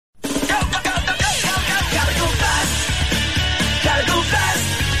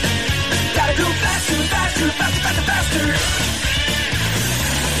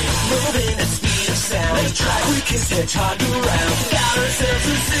hedgehog around. Got ourselves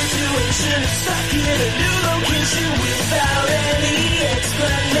a situation, stuck in a new location without any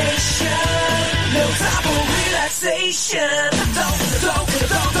explanation. No time for relaxation.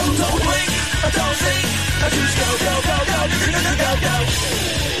 Don't wait, don't think, just go.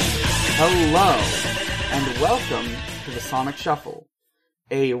 Hello, and welcome to the Sonic Shuffle,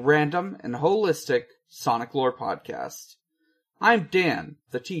 a random and holistic Sonic lore podcast. I'm Dan,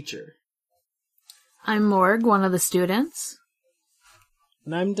 the teacher. I'm Morg, one of the students.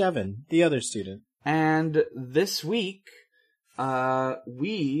 And I'm Devin, the other student. And this week,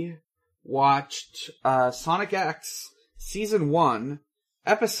 we watched Sonic X Season 1,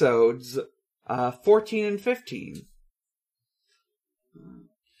 episodes 14 and 15.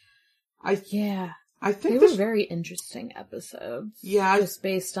 I think they were very interesting episodes. Yeah. Just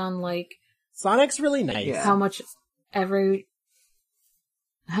based on, like... Sonic's really nice. Yeah. How much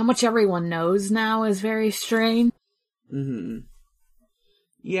everyone knows now is very strange. Mm-hmm.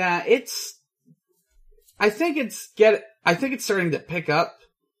 Yeah, I think it's starting to pick up,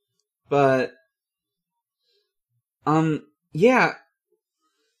 but, yeah,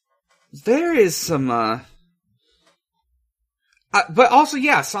 there is some, but also,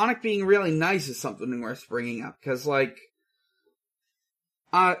 yeah, Sonic being really nice is something worth bringing up, because, like,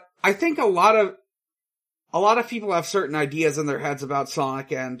 I think a lot of people have certain ideas in their heads about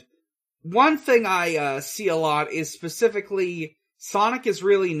Sonic, and one thing I see a lot is specifically Sonic is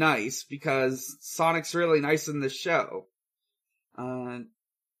really nice because Sonic's really nice in this show.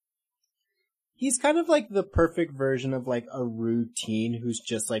 He's kind of like the perfect version of like a rude teen who's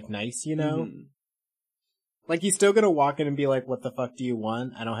just like nice, you know? Mm-hmm. Like he's still gonna walk in and be like, what the fuck do you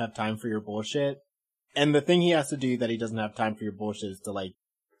want? I don't have time for your bullshit. And the thing he has to do that he doesn't have time for your bullshit is to like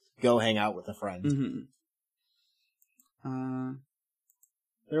go hang out with a friend. Mm-hmm.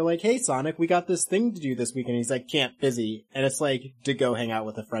 They're like, hey Sonic, we got this thing to do this weekend. He's like, can't, busy. And it's like, to go hang out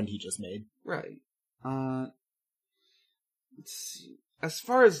with a friend he just made. Right. Let's see. As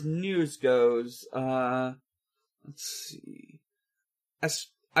far as news goes, let's see. I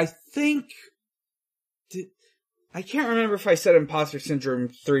can't remember if I said Imposter Syndrome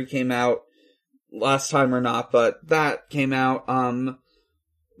 3 came out last time or not, but that came out,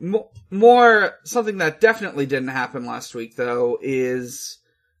 more, something that definitely didn't happen last week though, is,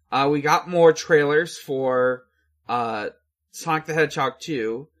 we got more trailers for, Sonic the Hedgehog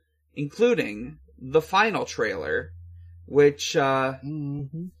 2, including the final trailer, which, showed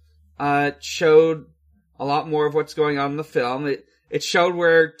a lot more of what's going on in the film. It showed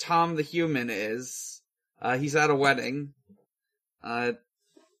where Tom the Human is. He's at a wedding.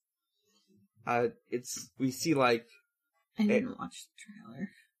 We see like... I didn't watch the trailer.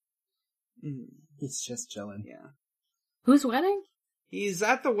 He's just chilling. Yeah. Whose wedding? He's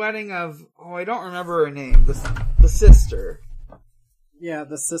at the wedding of, I don't remember her name, the sister. Yeah,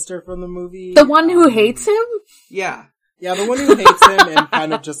 the sister from the movie. The one who hates him? Yeah. Yeah, the one who hates him and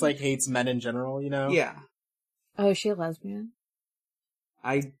kind of just like hates men in general, you know? Yeah. Oh, is she a lesbian?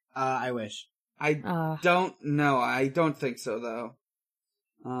 I wish. I don't know. I don't think so, though.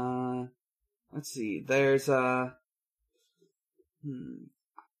 Let's see. There's,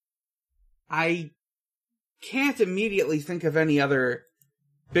 I can't immediately think of any other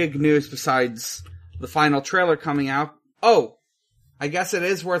big news besides the final trailer coming out. Oh, I guess it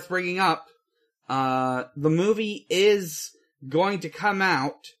is worth bringing up. The movie is going to come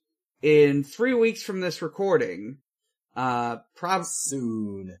out in 3 weeks from this recording.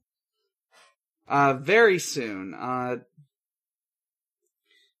 Soon. Very soon.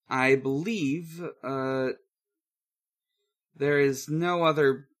 I believe, there is no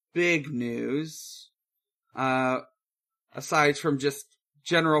other big news, aside from just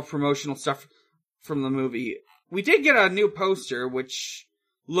general promotional stuff from the movie. We did get a new poster, which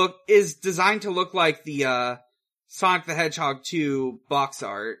is designed to look like the, Sonic the Hedgehog 2 box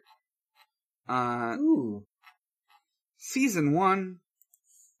art. Ooh. Season 1,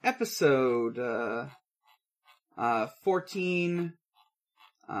 episode, 14,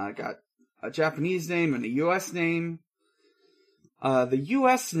 got a Japanese name and a US name. The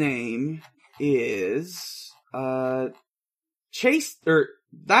US name is, Chase,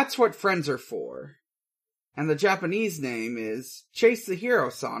 That's What Friends Are For. And the Japanese name is Chase the Hero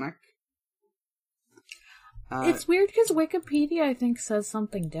Sonic. It's weird because Wikipedia, I think, says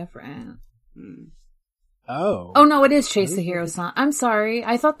something different. Oh. Oh no, it is Chase the Hero Sonic. I'm sorry.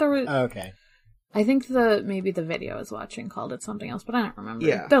 I thought there was... Okay. I think maybe the video I was watching called it something else, but I don't remember.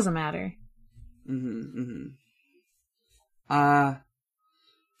 Yeah. It doesn't matter.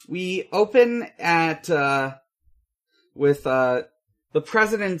 We open at, with, the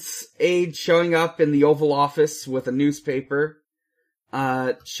president's aide showing up in the Oval Office with a newspaper,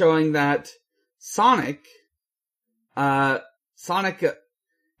 showing that Sonic,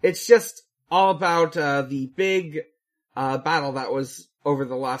 it's just all about, the big, battle that was over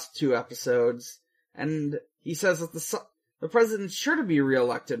the last 2 episodes, and he says that the president's sure to be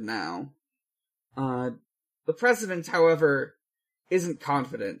reelected now. The president, however, isn't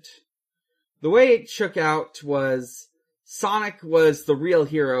confident. The way it shook out was Sonic was the real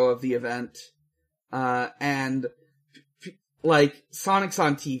hero of the event, and Sonic's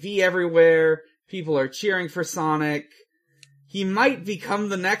on TV everywhere, people are cheering for Sonic. He might become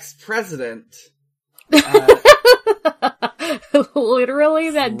the next president.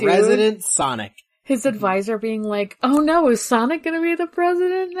 Literally, that dude. President Sonic. His advisor being like, oh no, is Sonic gonna be the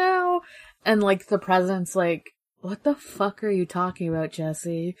president now? And the president's like, what the fuck are you talking about,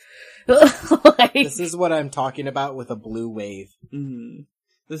 Jesse? This is what I'm talking about with a blue wave. Mm-hmm.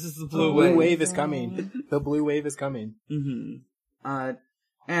 This is the blue wave. wave. The blue wave is coming. The blue wave is coming. Mm-hmm.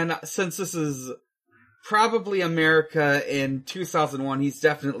 And since this is probably America in 2001, he's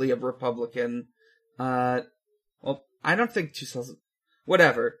definitely a Republican. Well, I don't think 2000...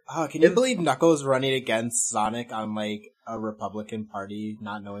 Whatever. Oh, can you believe Knuckles running against Sonic on, a Republican party,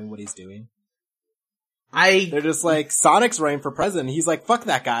 not knowing what he's doing? They're just like, Sonic's running for president. He's like, fuck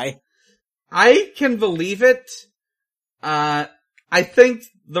that guy. I can believe it. I think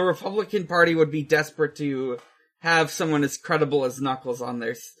the Republican Party would be desperate to have someone as credible as Knuckles on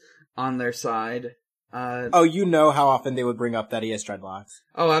their side. You know how often they would bring up that he has dreadlocks.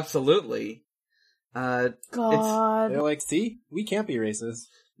 Oh, absolutely. God. They're like, see? We can't be racist.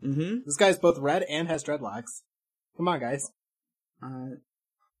 Mm-hmm. This guy's both red and has dreadlocks. Come on, guys.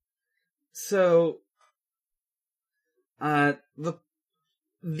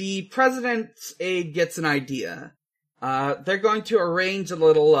 The president's aide gets an idea. They're going to arrange a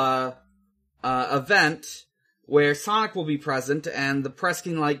little, event where Sonic will be present and the press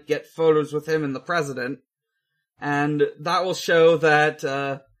can, get photos with him and the president. And that will show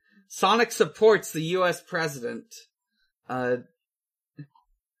that, Sonic supports the U.S. president.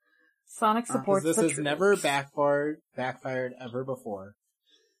 Sonic supports this the has troops. never backfired ever before.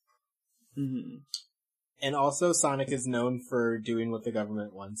 Mm-hmm. And also, Sonic is known for doing what the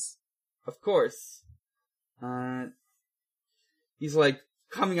government wants. Of course. He's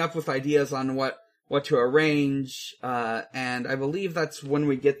coming up with ideas on what to arrange, and I believe that's when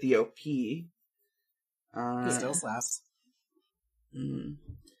we get the OP. It still slaps. Mm-hmm.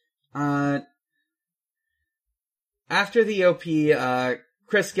 After the OP,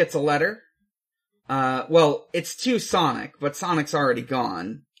 Chris gets a letter. Well, it's to Sonic, but Sonic's already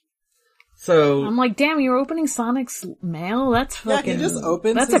gone. So I'm like, damn, you're opening Sonic's mail? That's fucking... Yeah, he just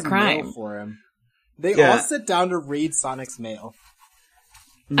opens that's his a crime. mail for him. They all sit down to read Sonic's mail.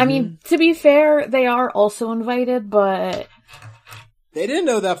 Mm-hmm. I mean, to be fair, they are also invited, but... They didn't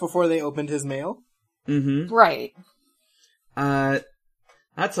know that before they opened his mail. Mm-hmm. Right.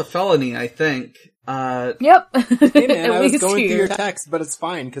 That's a felony, I think. Yep. Hey man, I was going here. through your text, but it's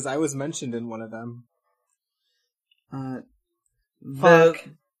fine, because I was mentioned in one of them. Fuck.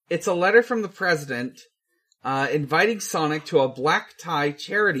 It's a letter from the president, inviting Sonic to a black tie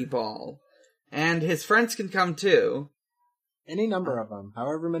charity ball. And his friends can come too. Any number of them,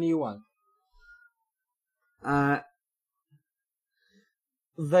 however many you want.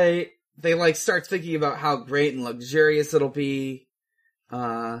 They start thinking about how great and luxurious it'll be.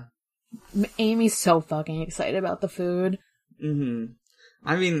 Amy's so fucking excited about the food. Mm-hmm.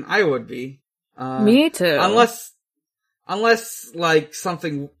 I mean, I would be. Me too. Unless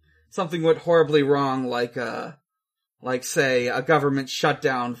something went horribly wrong, say, a government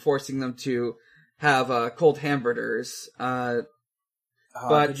shutdown forcing them to have, cold hamburgers. But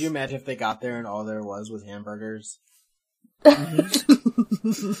could you imagine if they got there and all there was hamburgers?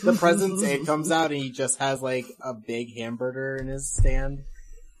 Mm-hmm. The president's aide comes out and he just has, a big hamburger in his stand.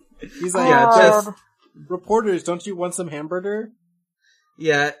 He's like, reporters, don't you want some hamburger?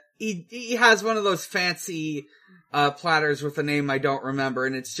 Yeah, he has one of those fancy, platters with a name I don't remember,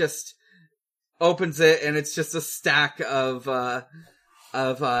 and it's just, opens it, and it's just a stack of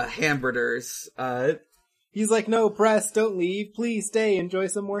hamburgers. He's like, no, press, don't leave, please stay, enjoy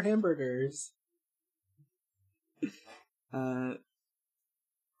some more hamburgers.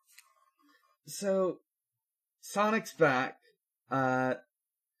 So, Sonic's back,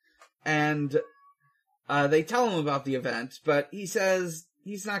 and they tell him about the event, but he says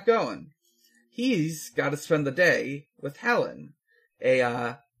he's not going. He's gotta spend the day with Helen,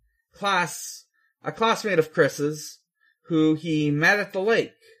 a classmate of Chris's, who he met at the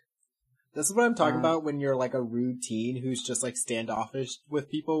lake. This is what I'm talking about when you're like a rude teen who's just like standoffish with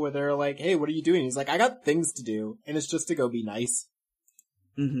people where they're like, hey, what are you doing? He's like, I got things to do. And it's just to go be nice.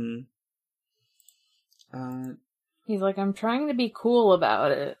 Mm-hmm. He's like, I'm trying to be cool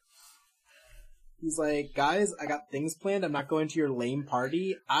about it. He's like, guys, I got things planned. I'm not going to your lame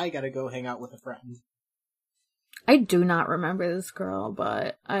party. I gotta go hang out with a friend. I do not remember this girl,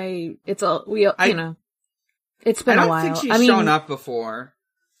 but it's been a while. I don't think she's shown up before.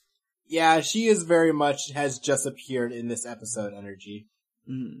 Yeah, she is very much has just appeared in this episode energy.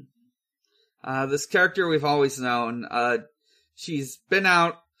 Mm-hmm. This character we've always known, she's been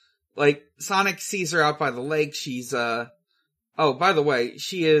out, like, Sonic sees her out by the lake, she's, oh, by the way,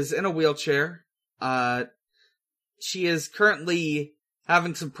 she is in a wheelchair, she is currently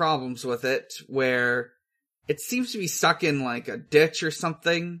having some problems with it, where it seems to be stuck in, like, a ditch or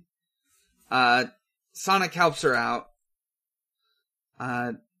something. Sonic helps her out.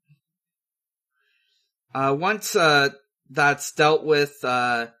 Once, that's dealt with,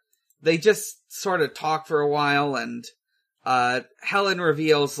 they just sort of talk for a while, and, Helen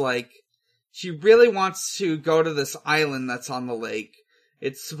reveals, like, she really wants to go to this island that's on the lake.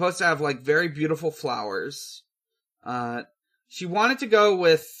 It's supposed to have, like, very beautiful flowers. She wanted to go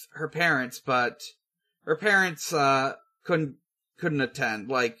with her parents, but her parents, couldn't attend.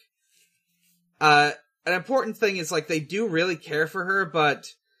 Like, an important thing is, like, they do really care for her, but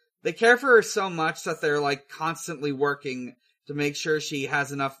they care for her so much that they're, like, constantly working to make sure she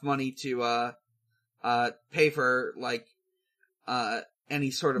has enough money to, pay for, like,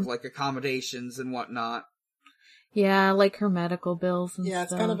 any sort of, like, accommodations and whatnot. Yeah, like her medical bills and stuff. Yeah,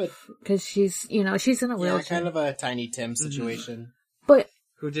 it's kind of a... Because she's in a wheelchair. Yeah, kind of a Tiny Tim situation. But...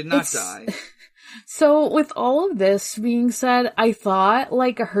 Who did not die. So, with all of this being said, I thought,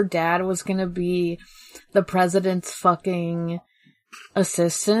 like, her dad was gonna be the president's fucking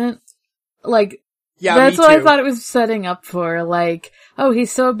assistant. Like, yeah, that's me what too. I thought it was setting up for. Like, oh,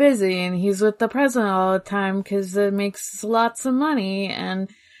 he's so busy and he's with the president all the time because it makes lots of money and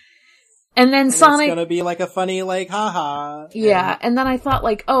then Sonic... It's gonna be like a funny, like, haha. Yeah, and then I thought,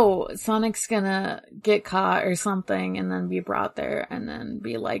 like, oh, Sonic's gonna get caught or something and then be brought there and then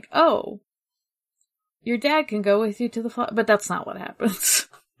be like, oh, your dad can go with you to the... But that's not what happens.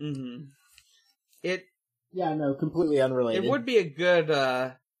 Mm-hmm. Yeah, no, completely unrelated. It would be a good,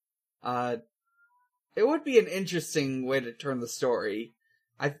 it would be an interesting way to turn the story.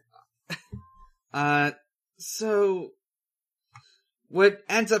 So, what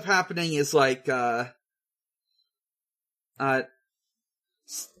ends up happening is, like, let's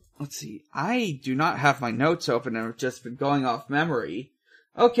see, I do not have my notes open and I've just been going off memory.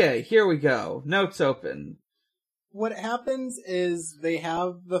 Okay, here we go. Notes open. What happens is they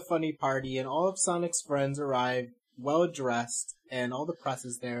have the funny party and all of Sonic's friends arrive well dressed and all the press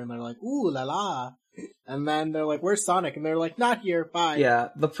is there and they're like, ooh la la. And then they're like, where's Sonic? And they're like, not here, bye. Yeah,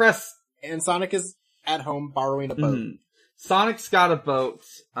 the press... And Sonic is at home borrowing a boat. Mm-hmm. Sonic's got a boat.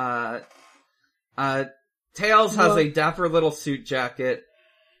 Tails has a dapper little suit jacket.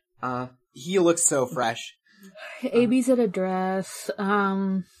 He looks so fresh. Abby's at a dress,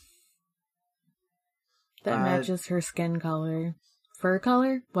 that matches her skin color. Fur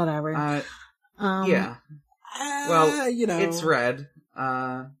color? Whatever. Yeah. Well, you know. it's red.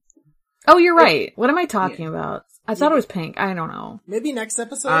 Oh, you're right. What am I talking about? I thought it was pink. I don't know. Maybe next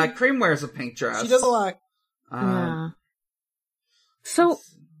episode? Cream wears a pink dress. She does a lot. Yeah. So...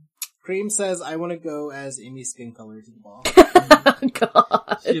 Cream says, I want to go as Amy's skin color to the ball.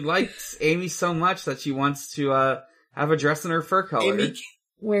 God. She likes Amy so much that she wants to, have a dress in her fur color. Amy,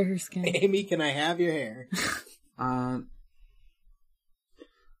 wear her skin. Amy, can I have your hair?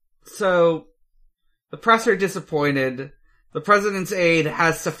 So, the press are disappointed. The president's aide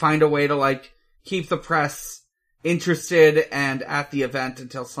has to find a way to, like, keep the press interested and at the event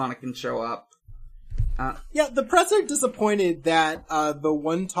until Sonic can show up. Yeah, the press are disappointed that the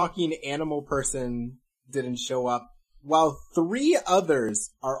one talking animal person didn't show up, while 3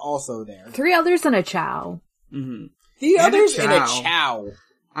 others are also there. 3 others and a chow. Mm-hmm. 3 And others a and a chow. chow.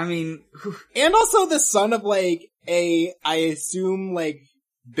 I mean... And also the son of, like, I assume, like,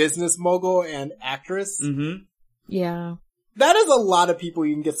 business mogul and actress. Mm-hmm. Yeah. That is a lot of people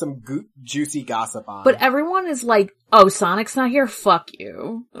you can get some juicy gossip on. But everyone is like, oh, Sonic's not here? Fuck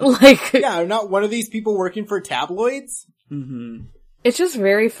you. Like... Yeah, not one of these people working for tabloids? Mm-hmm. It's just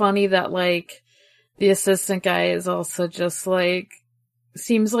very funny that, like, the assistant guy is also just, like,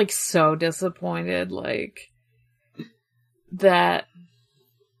 seems, like, so disappointed, like, that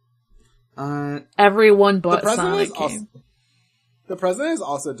everyone but Sonic came. The president is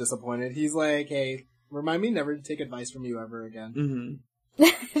also disappointed. He's like, hey, remind me never to take advice from you ever again. Mm-hmm.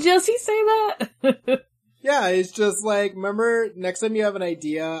 Does he say that? Yeah, it's just like, remember, next time you have an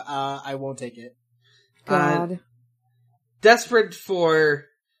idea, I won't take it. God. Desperate for,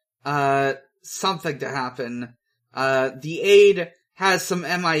 something to happen, the aide has some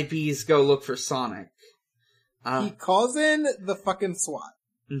MIBs go look for Sonic. He calls in the fucking SWAT.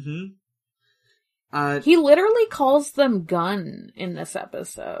 He literally calls them Gun in this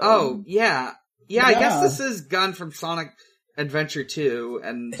episode. Oh, yeah. Yeah, I guess this is Gun from Sonic Adventure 2,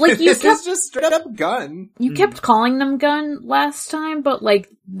 and... Like, you It's just straight up Gun. You kept calling them Gun last time, but, like,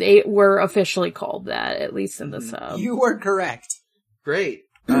 they were officially called that, at least in the sub. You were correct. Great.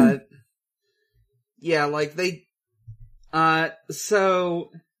 Yeah, like, they...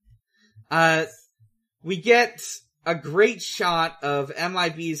 we get a great shot of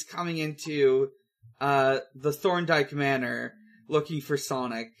MIBs coming into, the Thorndike Manor, looking for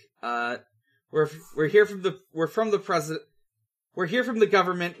Sonic. We're here from the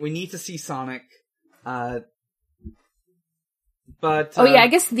government, we need to see Sonic. But, oh yeah, I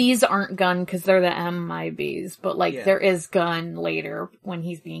guess these aren't Gun because they're the MIBs, but like there is Gun later when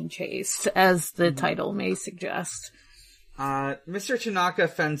he's being chased, as the title may suggest. Mr. Tanaka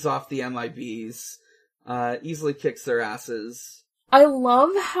fends off the MIBs, easily kicks their asses. I love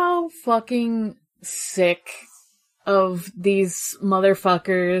how fucking sick of these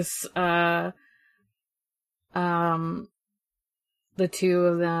motherfuckers, the two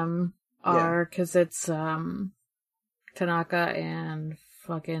of them are, cause it's, Tanaka and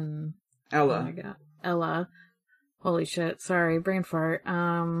fucking... Ella. Oh my god. Ella. Holy shit, sorry, brain fart.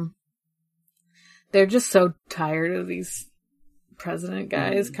 They're just so tired of these president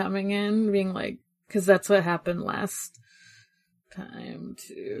guys coming in, being like, cause that's what happened last time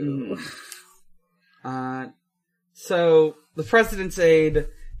too. So, the president's aide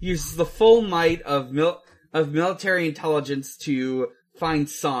uses the full might of military intelligence to find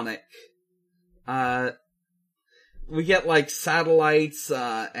Sonic. We get, like, satellites,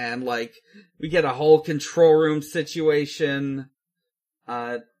 and, like, we get a whole control room situation.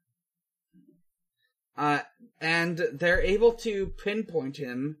 And they're able to pinpoint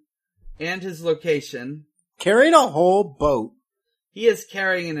him and his location. Carrying a whole boat. He is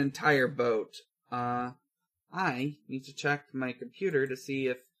carrying an entire boat. I need to check my computer to see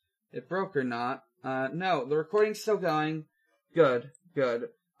if it broke or not. No, the recording's still going. Good.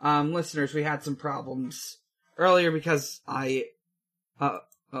 Listeners, we had some problems earlier because Oh,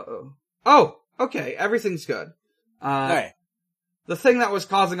 okay, everything's good. Alright. The thing that was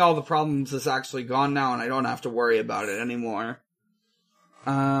causing all the problems is actually gone now, and I don't have to worry about it anymore.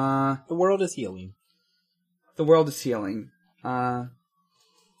 The world is healing. The world is healing.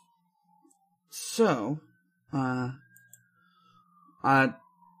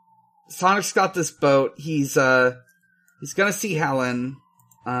 Sonic's got this boat. He's gonna see Helen.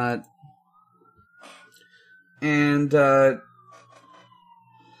 And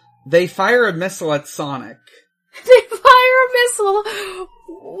they fire a missile at Sonic. They fire a missile!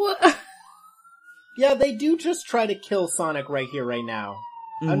 What? Yeah, they do just try to kill Sonic right here, right now.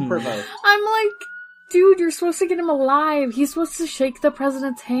 Unprovoked. I'm like, dude, you're supposed to get him alive. He's supposed to shake the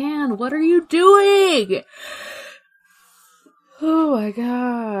president's hand. What are you doing? Oh my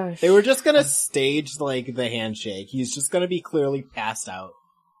gosh. They were just gonna stage, like, the handshake. He's just gonna be clearly passed out.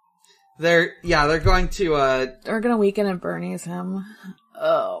 They're going to, They're gonna weaken and Bernie's him.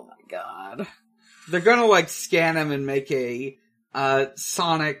 Oh my god. they're gonna, like, scan him and make a,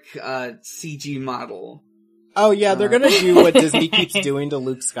 Sonic, CG model. Oh yeah, they're gonna do what Disney keeps doing to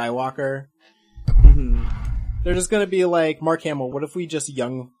Luke Skywalker. They're just gonna be like, Mark Hamill, what if we just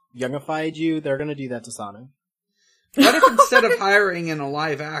youngified you? They're gonna do that to Sonic. What if instead of hiring an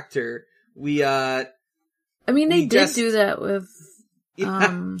alive actor, we, I mean, they did do that with,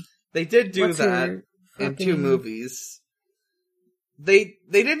 they did do that in 2 movies. They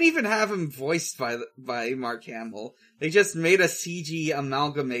didn't even have him voiced by Mark Hamill. They just made a CG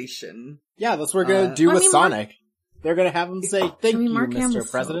amalgamation. Yeah, that's what we're gonna do with Sonic. They're gonna have him say, thank you, Mark Mr. Hamill's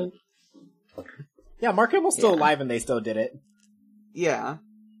President. Yeah, Mark Hamill's still alive and they still did it. Yeah.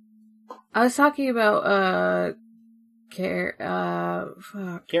 I was talking about, Carrie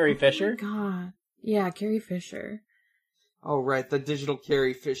Fisher? Oh god. Yeah, Carrie Fisher. Oh, right, the digital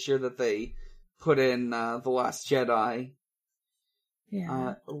Carrie Fisher that they put in, The Last Jedi.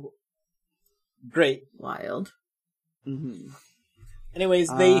 Yeah. Great. Wild. Anyways,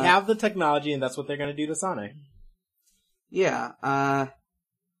 they have the technology and that's what they're gonna do to Sonic. Yeah,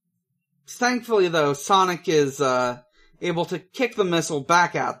 thankfully though, Sonic is, able to kick the missile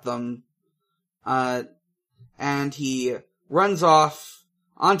back at them, and he runs off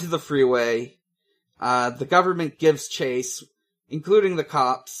onto the freeway. The government gives chase including the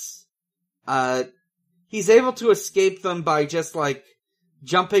cops. He's able to escape them by just, like,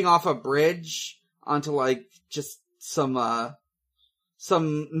 jumping off a bridge onto, like, just some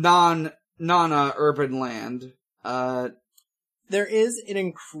non-urban land. There is an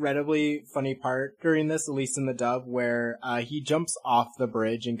incredibly funny part during this, at least in the dub, where he jumps off the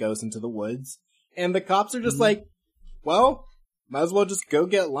bridge and goes into the woods. And the cops are just like, well, might as well just go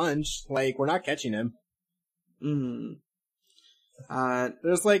get lunch. Like, we're not catching him.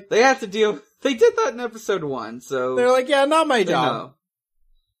 There's like... They have to deal... They did that in episode 1, so... They're like, yeah, not my job.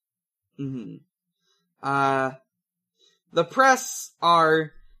 The press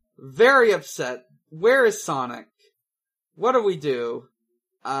are very upset. Where is Sonic? What do we do?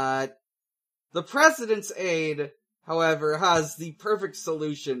 The president's aide, however, has the perfect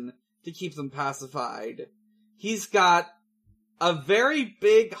solution to keep them pacified. He's got a very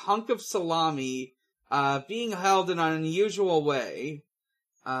big hunk of salami, being held in an unusual way.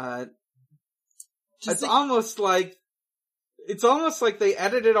 It's almost like they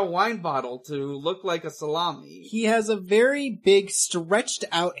edited a wine bottle to look like a salami. He has a very big stretched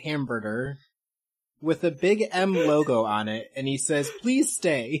out hamburger with a big M logo on it, and he says, please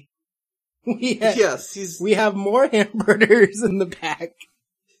stay. We have more hamburgers in the back.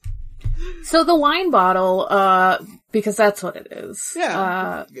 So the wine bottle, because that's what it is.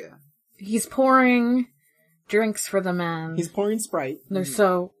 Yeah. He's pouring drinks for the men. He's pouring Sprite. They're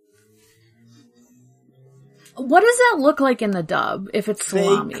so... What does that look like in the dub? If it's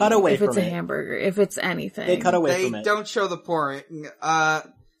salami, they cut away if it's from a it. hamburger, if it's anything. They cut away from it. They don't show the pouring.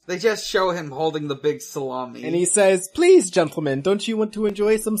 They just show him holding the big salami. And he says, please, gentlemen, don't you want to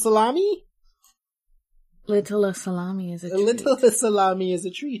enjoy some salami? Little salami is a treat. A little salami is a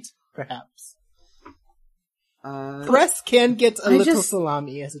treat, perhaps. Press can get a little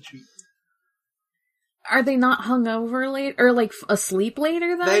salami as a treat. Are they not hungover late or like asleep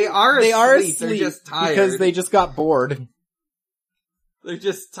later then? They are asleep. They're just tired. Because they just got bored. They're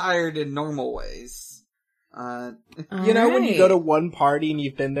just tired in normal ways. You know when you go to one party and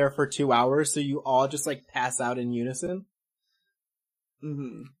you've been there for 2 hours, so you all just like pass out in unison?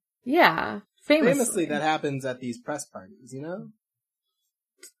 Mm-hmm. Yeah. Famously that happens at these press parties, you know?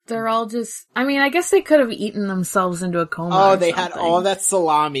 They're all just... I mean, I guess they could have eaten themselves into a coma. Oh, they had all that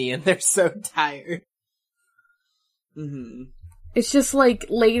salami and they're so tired. Mm-hmm. It's just like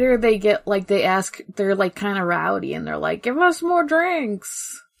later they get like they're like kind of rowdy and they're like, give us more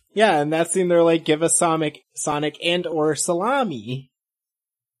drinks. Yeah, and that scene they're like, give us Sonic and or salami.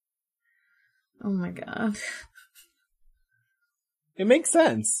 Oh my god. It makes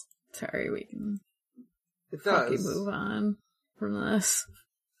sense. Sorry, we can does. fucking move on from this.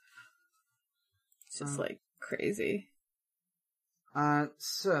 It's just like crazy.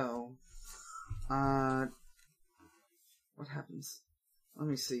 What happens? Let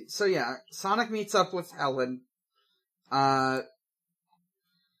me see. So yeah, Sonic meets up with Helen.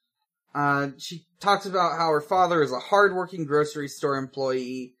 She talks about how her father is a hardworking grocery store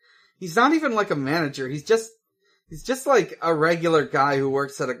employee. He's not even like a manager. He's just like a regular guy who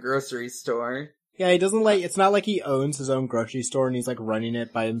works at a grocery store. Yeah, he doesn't it's not like he owns his own grocery store and he's like running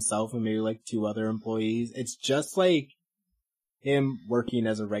it by himself and maybe like 2 other employees. It's just like him working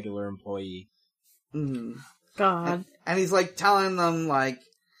as a regular employee. Mm-hmm. God. And he's like telling them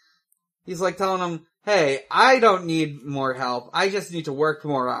hey, I don't need more help. I just need to work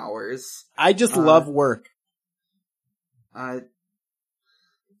more hours. I just love work.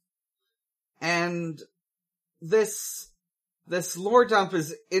 And this lore dump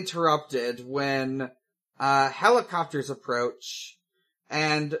is interrupted when helicopters approach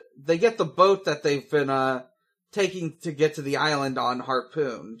and they get the boat that they've been taking to get to the island on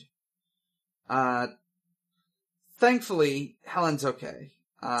harpooned. Thankfully, Helen's okay.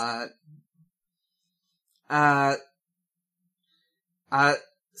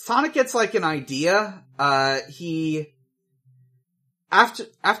 Sonic gets like an idea. He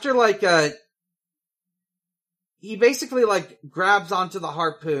basically like grabs onto the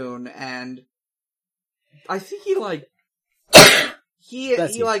harpoon and I think he like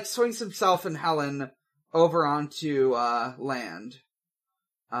swings himself and Helen over onto land.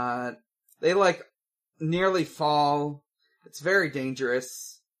 They like nearly fall. It's very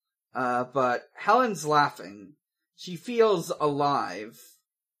dangerous. But Helen's laughing. She feels alive.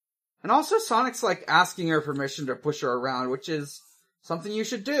 And also Sonic's like asking her permission to push her around, which is something you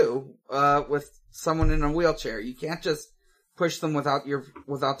should do, with someone in a wheelchair. You can't just push them without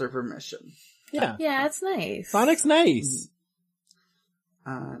their permission. Yeah. Yeah, it's nice. Sonic's nice.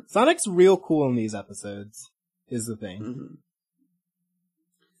 Sonic's real cool in these episodes, is the thing.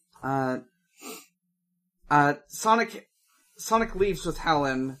 Mm-hmm. Sonic leaves with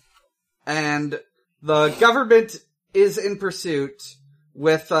Helen, and the government is in pursuit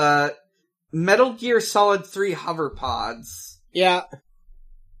with, Metal Gear Solid 3 hover pods. Yeah.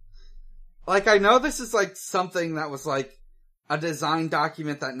 Like, I know this is, like, something that was, like, a design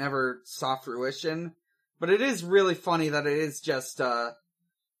document that never saw fruition, but it is really funny that it is just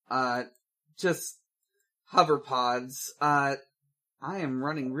hover pods. I am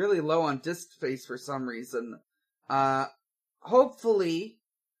running really low on disk space for some reason. Hopefully,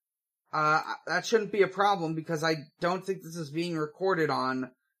 that shouldn't be a problem because I don't think this is being recorded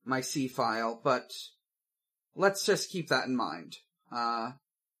on my C file, but let's just keep that in mind.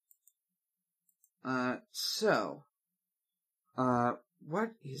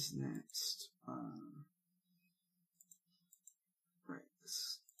 What is next? Right,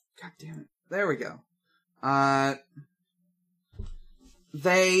 god damn it. There we go.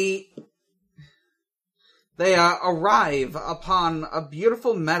 They arrive upon a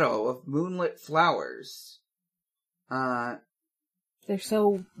beautiful meadow of moonlit flowers. They're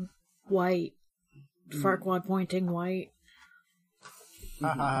so white. Farquaad pointing white.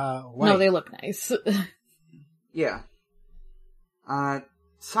 White. No, they look nice. Yeah.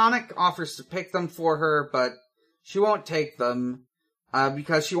 Sonic offers to pick them for her, but she won't take them,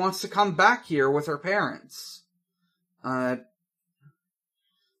 because she wants to come back here with her parents.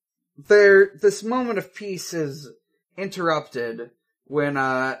 This moment of peace is interrupted when,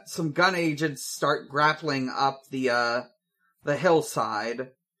 some gun agents start grappling up the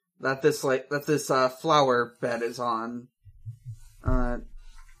hillside that this flower bed is on.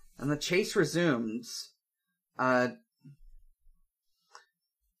 And the chase resumes.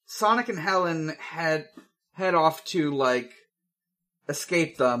 Sonic and Helen head off to, like,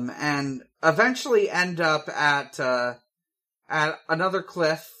 escape them, and eventually end up at another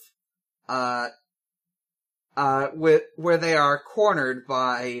cliff, where they are cornered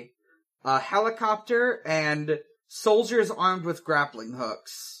by a helicopter and soldiers armed with grappling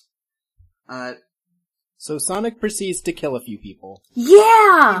hooks. So Sonic proceeds to kill a few people.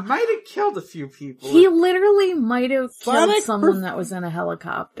 Yeah! He might have killed a few people. He literally might have killed Sonic someone that was in a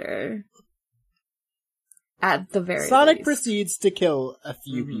helicopter. At the very Sonic least. proceeds to kill a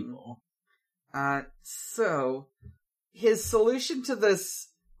few people. So, his solution to this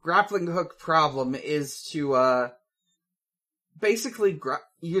grappling hook problem is to, basically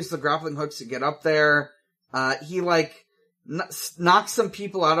use the grappling hooks to get up there. He, like, knocks some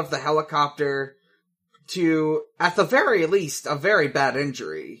people out of the helicopter to, at the very least, a very bad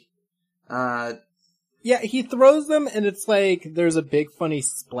injury. Yeah, he throws them and it's like, there's a big funny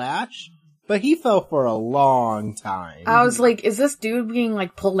splash, but he fell for a long time. I was like, is this dude being,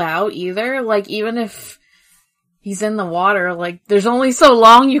 like, pulled out either? Like, even if he's in the water, like, there's only so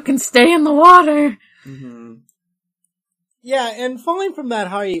long you can stay in the water. Mm-hmm. Yeah, and falling from that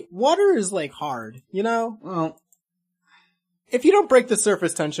height, water is, like, hard, you know? Well, if you don't break the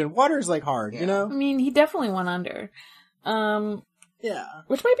surface tension, water is, like, hard, you know? I mean, he definitely went under. Yeah.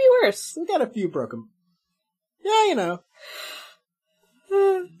 Which might be worse. We got a few broken. Yeah, you know.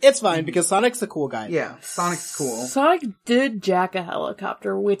 It's fine, because Sonic's a cool guy. yeah, Sonic's cool. Sonic did jack a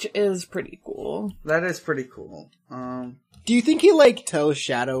helicopter, which is pretty cool. That is pretty cool. Do you think he, like, tells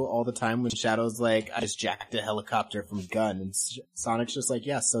Shadow all the time when Shadow's like, I just jacked a helicopter from a gun, and Sonic's just like,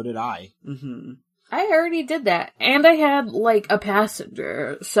 yeah, so did I. Mm-hmm. I already did that. And I had, like, a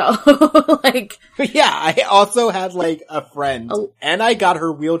passenger, so, like... Yeah, I also had, like, a friend, and I got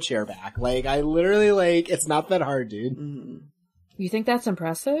her wheelchair back. Like, I literally, like, it's not that hard, dude. Mm-hmm. You think that's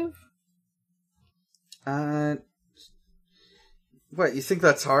impressive? What, you think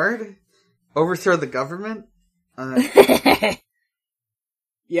that's hard? Overthrow the government?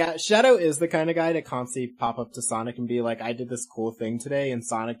 Yeah, Shadow is the kind of guy to constantly pop up to Sonic and be like, I did this cool thing today, and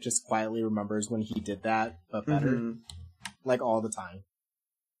Sonic just quietly remembers when he did that, but better. Mm-hmm. Like, all the time.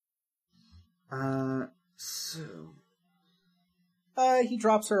 He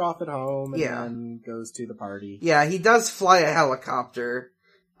drops her off at home and then goes to the party. Yeah, he does fly a helicopter.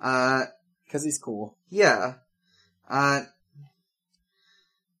 'Cause he's cool. Yeah.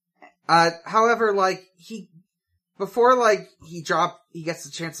 However, like, before, like, he gets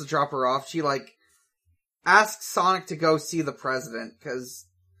the chance to drop her off, she, like, asks Sonic to go see the president, cause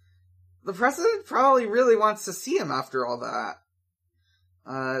the president probably really wants to see him after all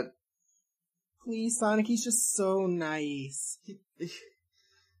that. Please, Sonic, he's just so nice.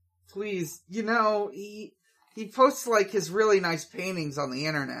 Please, you know, he posts, like, his really nice paintings on the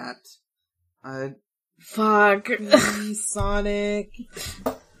internet. Fuck. Please, Sonic.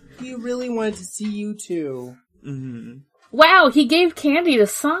 He really wanted to see you too. Mm-hmm. Wow, he gave candy to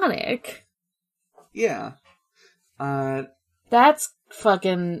Sonic. Yeah. That's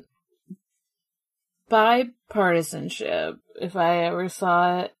fucking bipartisanship, if I ever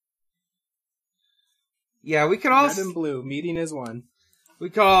saw it. Yeah, we could all Red and blue, meeting as one. we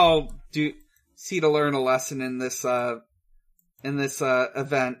could all see to learn a lesson in this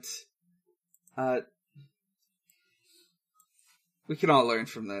event. We can all learn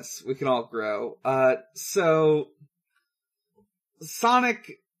from this. We can all grow. So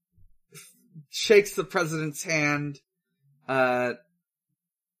Sonic shakes the president's hand, and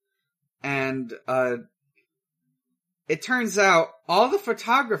it turns out all the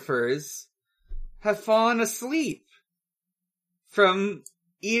photographers have fallen asleep from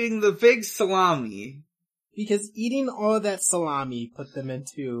eating the big salami. Because eating all of that salami put them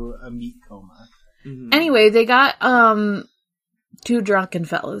into a meat coma. Mm-hmm. Anyway, they got, too drunk and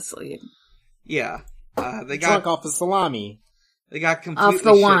fell asleep. Yeah. They Drunk got off of salami. They got completely Off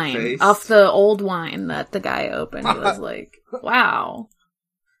the wine. shit-faced. Off the old wine that the guy opened. He was like, wow.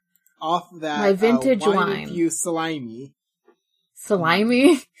 Off that My vintage wine wine. infused salami.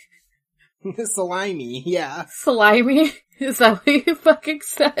 Salami? Salami, yeah. Salami? Is that what you fucking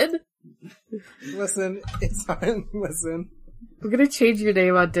said? Listen, it's fine. Listen. We're gonna change your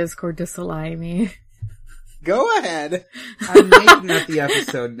name on Discord to Salami. Go ahead. I'm making that the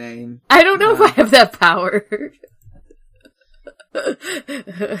episode name. I don't know if I have that power.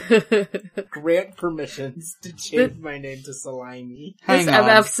 Grant permissions to change my name to Salami. This Hang on.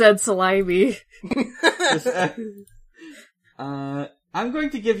 MF said Salami. I'm going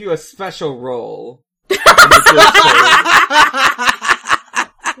to give you a special role.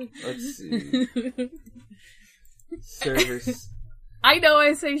 Let's see. Servers. I know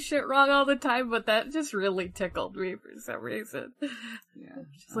I say shit wrong all the time, but that just really tickled me for some reason. Yeah.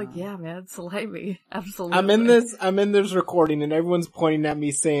 Just like, yeah, man, Salami. Absolutely. I'm in this recording and everyone's pointing at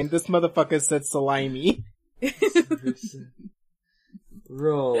me saying, this motherfucker said salami.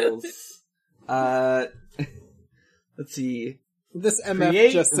 Roles. Let's see. This MF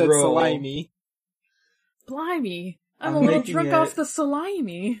Create just said role. salami. Blimey. I'm I'm a little making drunk it- off the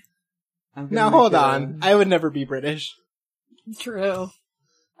salami. I'm gonna Now make hold it on. I would never be British. True.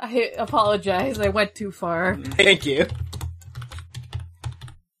 I apologize. I went too far. Thank you.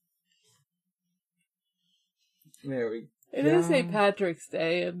 There we It is St. Patrick's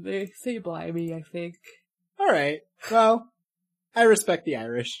Day, and they say Blimey, I think. Alright. Well, I respect the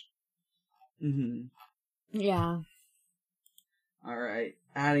Irish. Mm-hmm. Yeah. Alright.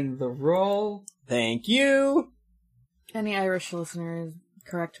 Adding the role. Thank you. Any Irish listeners,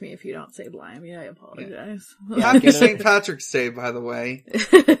 correct me if you don't say Blimey. I apologize. Happy St. Patrick's Day, by the way.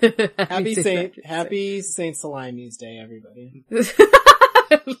 Happy Saint Salami's Day, everybody.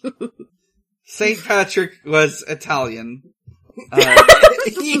 St. Patrick was Italian.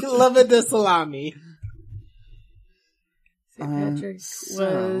 You love it, the salami. St. Patrick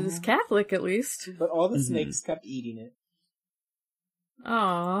was Catholic, at least. But all the snakes kept eating it.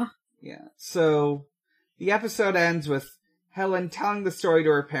 Aww. Yeah. So, the episode ends with Helen telling the story to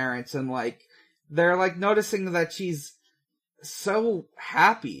her parents, and, like, they're, like, noticing that she's so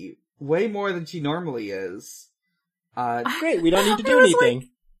happy, way more than she normally is. Great, we don't need to do anything.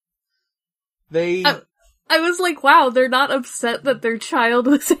 I was like, wow, they're not upset that their child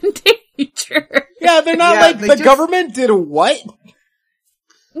was in danger. Yeah, they're not the government did what?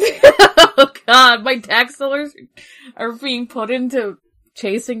 Oh god, my tax dollars are being put into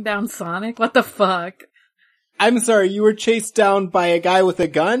chasing down Sonic? What the fuck? I'm sorry, you were chased down by a guy with a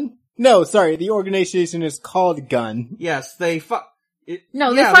gun? No, sorry, the organization is called Gun. Yes, they they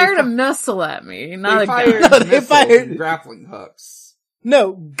fired a missile at me, not a gun. No, they fired- and grappling hooks.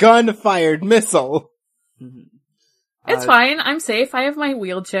 No, gun-fired missile. Mm-hmm. It's fine, I'm safe, I have my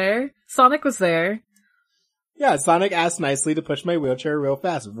wheelchair. Sonic was there. Yeah, Sonic asked nicely to push my wheelchair real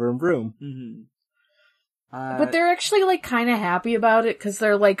fast. Vroom vroom. Mm-hmm. But they're actually, like, kinda happy about it, cause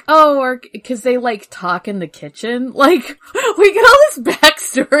they're like, oh, cause they, like, talk in the kitchen. Like, we get all this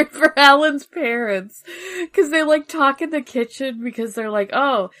backstory for Alan's parents. Cause they, like, talk in the kitchen because they're like,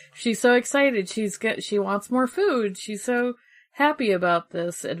 oh, she's so excited, she wants more food, she's so happy about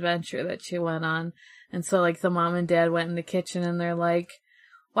this adventure that she went on. And so, like, the mom and dad went in the kitchen and they're like,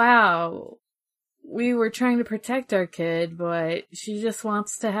 wow, we were trying to protect our kid, but she just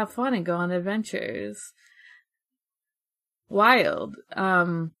wants to have fun and go on adventures. Wild.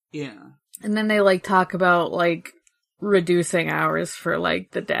 Yeah. And then they, like, talk about, like, reducing hours for,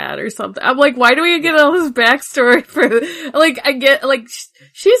 like, the dad or something. I'm like, why do we get all this backstory for, like, I get, like,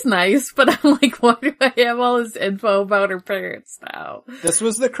 she's nice, but I'm like, why do I have all this info about her parents now? This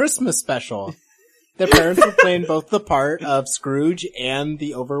was the Christmas special. The parents were playing both the part of Scrooge and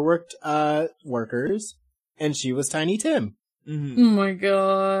the overworked, workers, and she was Tiny Tim. Oh my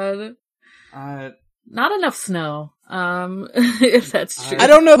god. Not enough snow. If that's true. I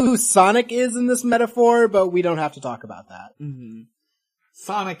don't know who Sonic is in this metaphor, but we don't have to talk about that.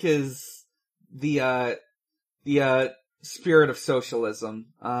 Sonic is the spirit of socialism.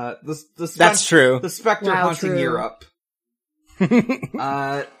 That's true. The specter haunting Europe.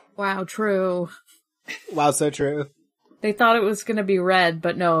 Wow, true. Wow, so true. They thought it was gonna be red,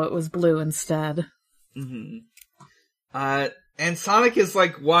 but no, it was blue instead. And Sonic is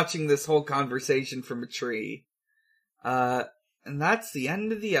like watching this whole conversation from a tree. And that's the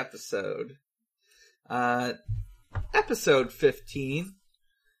end of the episode. Episode 15.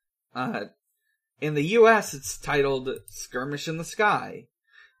 In the US, it's titled Skirmish in the Sky.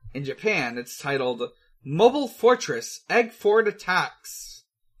 In Japan, it's titled Mobile Fortress Egg Fort Attacks.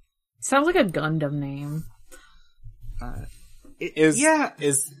 Sounds like a Gundam name. Is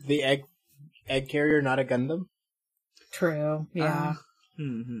the egg carrier not a Gundam? True, yeah.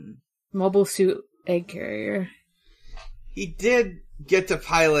 Mobile suit egg carrier. He did get to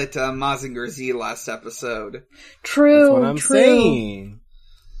pilot Mazinger Z last episode. True, That's what I'm saying.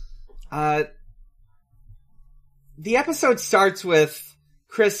 The episode starts with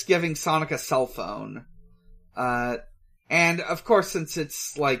Chris giving Sonic a cell phone. And of course, since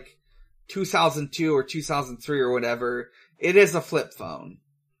it's like 2002 or 2003 or whatever, it is a flip phone.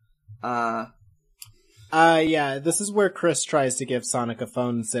 Yeah, this is where Chris tries to give Sonic a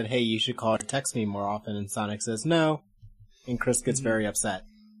phone and said, hey, you should call or text me more often, and Sonic says no. And Chris gets very upset.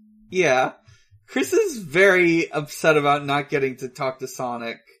 Yeah. Chris is very upset about not getting to talk to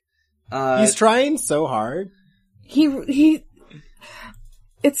Sonic. He's trying so hard. He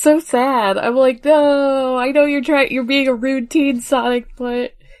it's so sad. I'm like, no, I know you're being a rude teen, Sonic,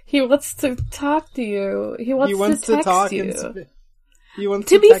 but he wants to talk to you. He wants to text talk you. He wants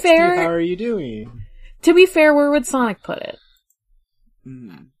to to be text fair, you, how are you doing? To be fair, where would Sonic put it?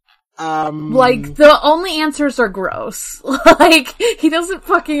 Like, the only answers are gross. Like, he doesn't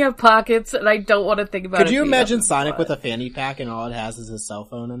fucking have pockets, and I don't want to think about it. Could you imagine Sonic with a fanny pack and all it has is his cell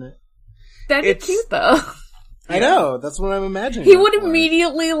phone in it? That'd be cute, though. I know, that's what I'm imagining. He would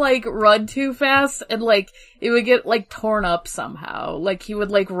immediately, like, run too fast, and, like, it would get, like, torn up somehow. Like, he would,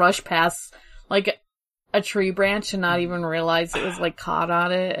 like, rush past, like, a tree branch and not even realize it was, like, caught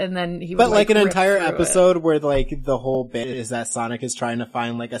on it, and then he would, But, like, an rip entire through episode where, like, the whole bit is that Sonic is trying to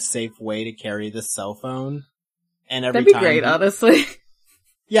find, like, a safe way to carry the cell phone. And every That'd be time great, honestly.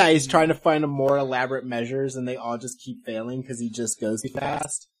 Yeah, he's trying to find more elaborate measures, and they all just keep failing because he just goes too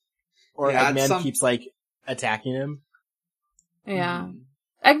fast. Or Eggman keeps, like, attacking him. Yeah.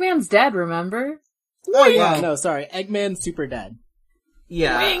 Eggman's dead, remember? Oh, yeah, no, sorry. Eggman's super dead.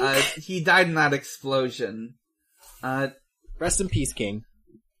 Yeah, he died in that explosion. Rest in peace, King.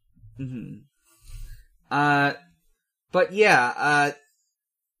 But yeah,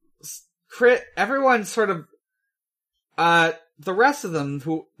 everyone sort of, the rest of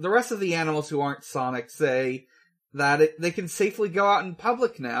the animals who aren't Sonic say that they can safely go out in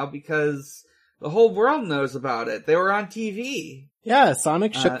public now because the whole world knows about it. They were on TV. Yeah,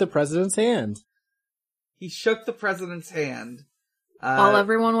 Sonic shook the president's hand. He shook the president's hand. While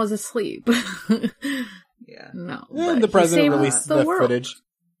everyone was asleep. Yeah. No. And the president released the footage.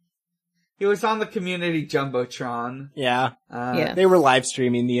 He was on the community Jumbotron. Yeah. Yeah. They were live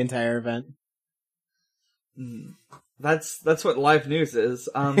streaming the entire event. That's what live news is.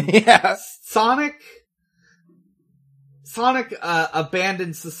 Yeah. Sonic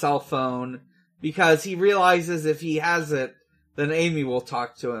abandons the cell phone because he realizes if he has it, then Amy will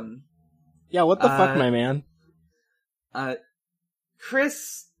talk to him. Yeah, what the fuck, my man?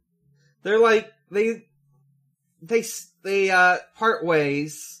 Chris, they're like, they part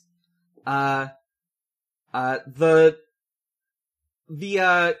ways. The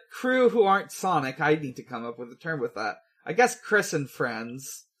crew who aren't Sonic, I need to come up with a term with that. I guess Chris and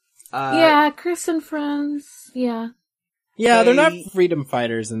friends. Yeah, Chris and friends. Yeah. Yeah, they're not freedom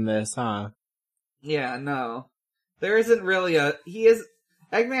fighters in this, huh? Yeah, no. There isn't really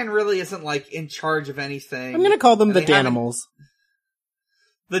Eggman really isn't, like, in charge of anything. I'm gonna call them the Danimals.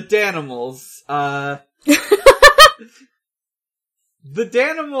 The Danimals, the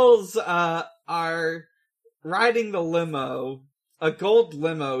Danimals, are riding the limo, a gold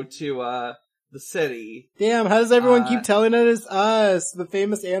limo to, the city. Damn, how does everyone keep telling it it's us, the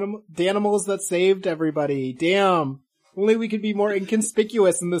famous Danimals that saved everybody? Damn. Only we could be more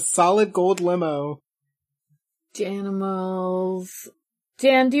inconspicuous in this solid gold limo. Danimals.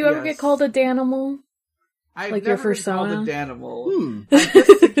 Dan, do you ever get called a Danimal? I've like never your been called a persona? Danimal. I'm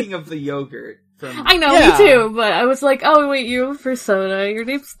just thinking of the yogurt from... I know, me too, but I was like, oh wait, you have a persona, your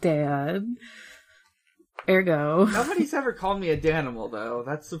name's Dan. Ergo. Nobody's ever called me a Danimal, though.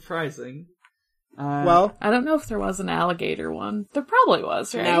 That's surprising. Well, I don't know if there was an alligator one. There probably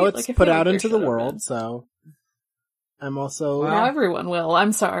was, right? now it's Like, I put feel out like into there the should have world, been. so I'm also... Now everyone will.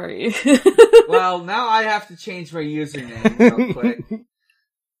 I'm sorry. Well, now I have to change my username real quick.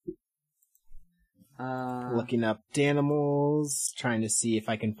 looking up Danimals, trying to see if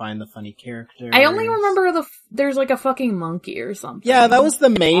I can find the funny characters. I only remember there's like a fucking monkey or something. Yeah, that was the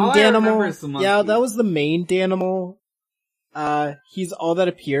main All I remember Danimal. is the monkey. Yeah, that was the main Danimal. He's all that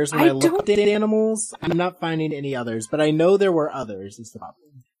appears when I look up Danimals. I'm not finding any others, but I know there were others, is the problem.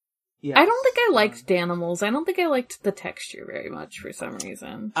 Yes. I don't think I liked Danimals. I don't think I liked the texture very much for some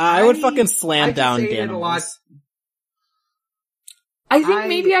reason. I would fucking slam down just hated a lot. Danimals. I think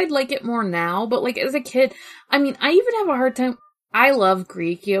maybe I'd like it more now, but like as a kid, I mean, I even have a hard time. I love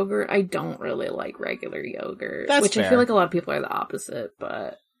Greek yogurt. I don't really like regular yogurt, That's which fair. I feel like a lot of people are the opposite,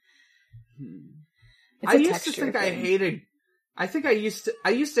 but it's I a used to texture think I thing. hated. I think I used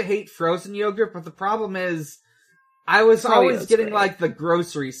to hate frozen yogurt, but the problem is, I was always Froyo's getting great. like the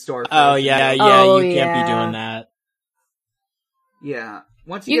grocery store. Oh frozen yeah, yogurt. yeah, Oh, you can't yeah. be doing that. Yeah.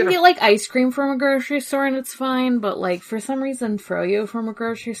 Once You you can get get like ice cream from a grocery store and it's fine, but like for some reason Froyo from a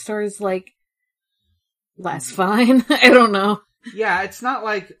grocery store is like less fine. I don't know. yeah, it's not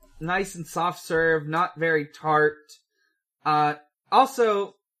like nice and soft serve, not very tart.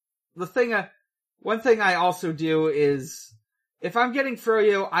 Also, one thing I also do is, if I'm getting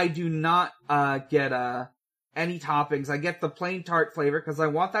Froyo, I do not, get, any toppings. I get the plain tart flavor because I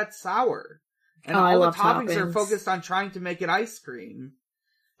want that sour. And I all the love toppings are toppings. focused on trying to make it ice cream.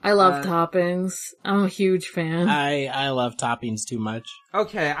 I love toppings. I'm a huge fan. I love toppings too much.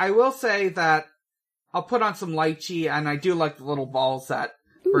 Okay, I will say that I'll put on some lychee, and I do like the little balls that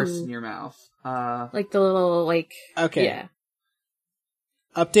burst Ooh. in your mouth. Like the little, like, Okay. yeah.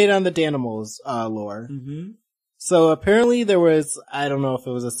 Update on the Danimals lore. Mm-hmm. So apparently there was, I don't know if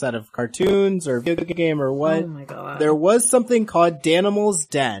it was a set of cartoons or video game or what. Oh my god. There was something called Danimals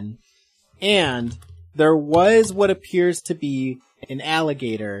Den, and there was what appears to be an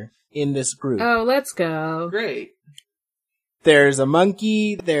alligator in this group. Oh, let's go. Great. There's a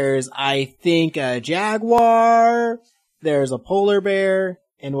monkey, there's, I think, a jaguar, there's a polar bear,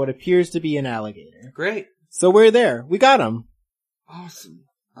 and what appears to be an alligator. Great. So we're there. We got them. Awesome.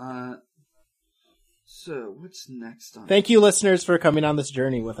 So, what's next on? Thank you, listeners, for coming on this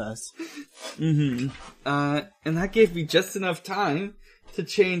journey with us. Mm-hmm. And that gave me just enough time to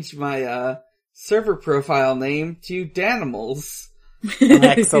change my, server profile name to Danimals.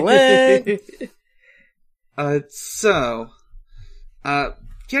 Excellent. So,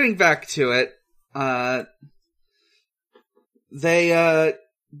 getting back to it, they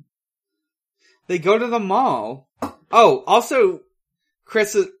go to the mall. Oh, also,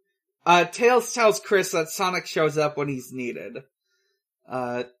 Tails tells Chris that Sonic shows up when he's needed.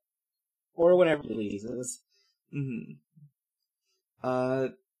 Or whenever he pleases.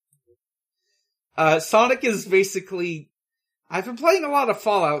 Sonic is basically... I've been playing a lot of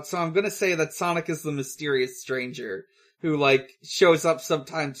Fallout, so I'm gonna say that Sonic is the mysterious stranger who, like, shows up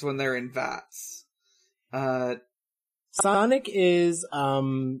sometimes when they're in vats. Sonic is,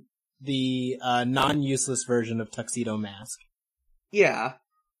 the, non-useless version of Tuxedo Mask. Yeah.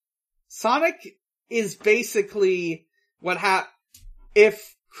 Sonic is basically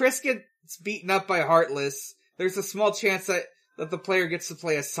if Chris gets beaten up by Heartless, there's a small chance that the player gets to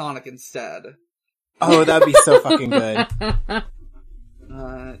play as Sonic instead. Oh, that'd be so fucking good.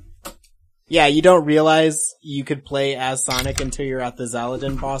 Yeah, you don't realize you could play as Sonic until you're at the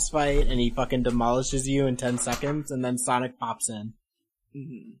Zaladin boss fight, and he fucking demolishes you in 10 seconds, and then Sonic pops in.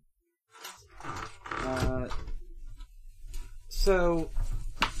 So,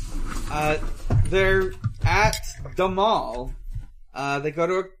 they're at the mall. They go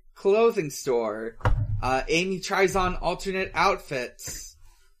to a clothing store. Amy tries on alternate outfits.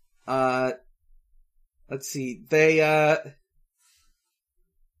 Let's see. They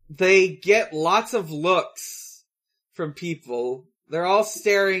get lots of looks from people. They're all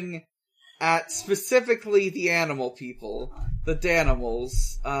staring at specifically the animal people. The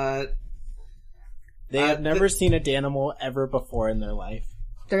Danimals. They have never seen a Danimal ever before in their life.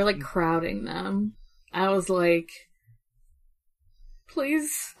 They're like crowding them. I was like,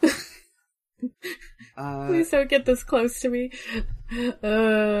 please. Please don't get this close to me.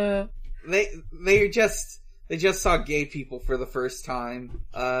 They just saw gay people for the first time.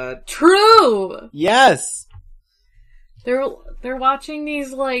 True! Yes! They're watching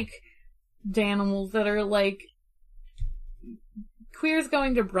these, like, Danimals that are, like, queers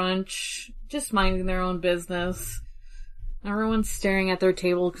going to brunch, just minding their own business. Everyone's staring at their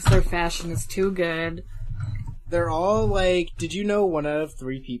table because their fashion is too good. They're all like, did you know 1 out of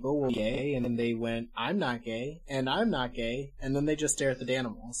 3 people will be gay? And then they went, I'm not gay, and I'm not gay, and then they just stare at the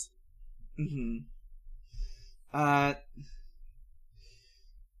Danimals.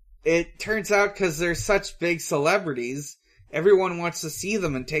 It turns out because they're such big celebrities, everyone wants to see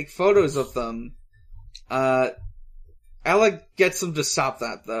them and take photos of them. Ella gets them to stop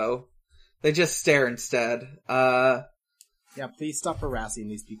that, though. They just stare instead. Yeah, please stop harassing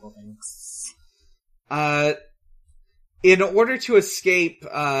these people, thanks. In order to escape,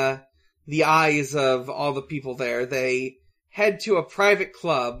 the eyes of all the people there, they head to a private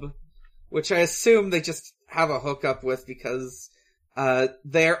club, which I assume they just have a hookup with because,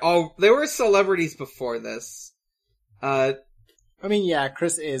 they were celebrities before this. I mean, yeah,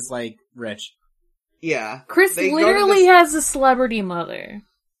 Chris is, like, rich. Yeah. Chris literally has a celebrity mother.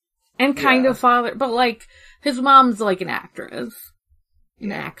 And kind of father, but, like, his mom's, like, an actress.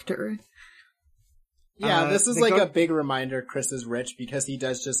 An actor. Yeah, this is, like, a big reminder Chris is rich because he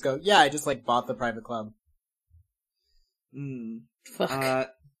does just go, yeah, I just, like, bought the private club. Fuck.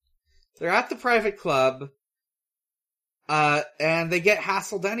 They're at the private club, and they get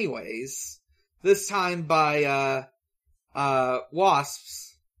hassled anyways. This time by,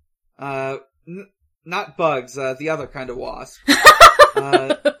 wasps. Not bugs, the other kind of wasp.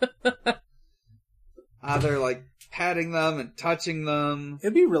 They're, like, patting them and touching them.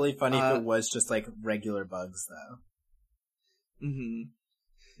 It'd be really funny if it was just, like, regular bugs, though.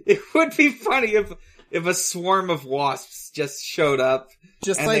 It would be funny if a swarm of wasps just showed up.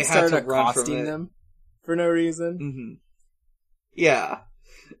 Just, and like, they had started to run from accosting it. them for no reason. Yeah.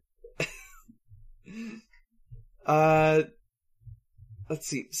 Let's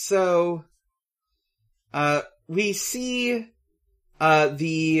see. So, we see a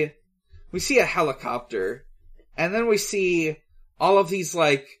helicopter, and then we see all of these,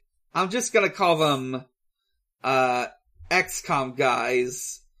 like, I'm just gonna call them, XCOM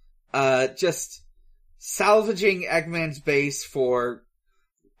guys, just salvaging Eggman's base for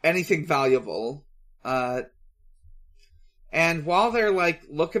anything valuable. And while they're, like,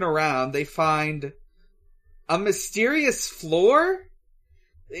 looking around, they find a mysterious floor?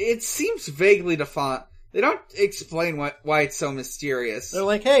 It seems vaguely defined. They don't explain why it's so mysterious. They're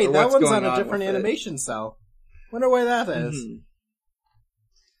like, hey, that one's on a different animation cell. Wonder why that is.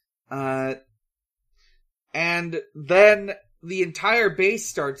 And then the entire base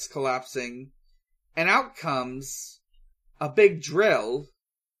starts collapsing, and out comes a big drill,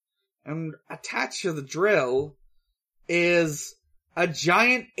 and attached to the drill is a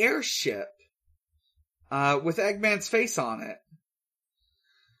giant airship, with Eggman's face on it.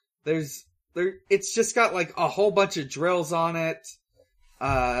 It's just got, like, a whole bunch of drills on it,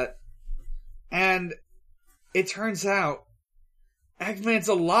 and it turns out Eggman's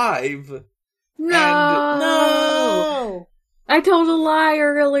alive. No! I told a lie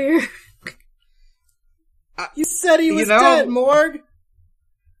earlier. You said he was dead, Morg!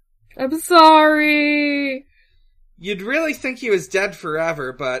 I'm sorry! You'd really think he was dead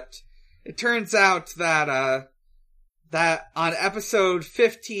forever, but it turns out that, that on episode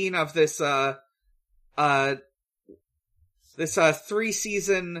 15 of this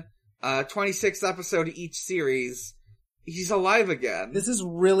 3-season, 26 episode each series, he's alive again. This is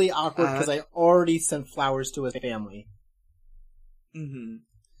really awkward because I already sent flowers to his family.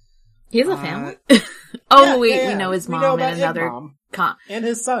 He has a family? We know his mom and another and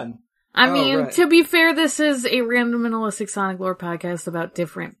his son. I mean, to be fair, this is a randomalistic Sonic lore podcast about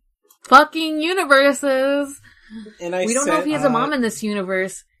different fucking universes. And we don't know if he has a mom in this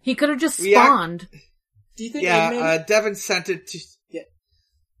universe. He could have just spawned. Do you think Devin sent it to... Yeah.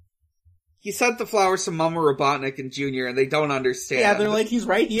 He sent the flowers to Mama Robotnik and Junior, and they don't understand. Yeah, they're like, he's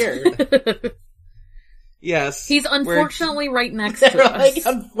right here. Yes. He's unfortunately right next to us. Like,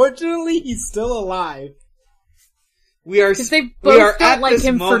 unfortunately, he's still alive. Because they both don't like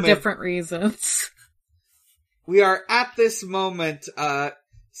him for different reasons. We are at this moment,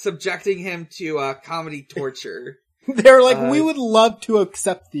 subjecting him to, comedy torture. They're like, we would love to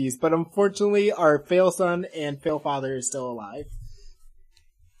accept these, but unfortunately our fail son and fail father is still alive.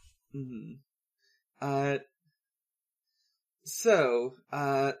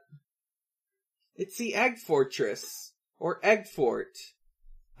 It's the Egg Fortress, or Egg Fort.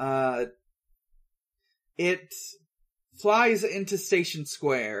 It flies into Station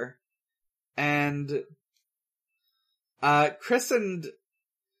Square, and, Chris and,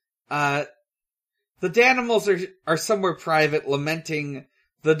 the Danimals are somewhere private lamenting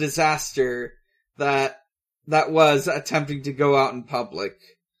the disaster that was attempting to go out in public.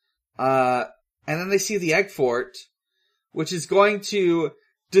 And then they see the Egg Fort, which is going to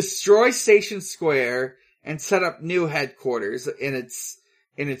destroy Station Square and set up new headquarters in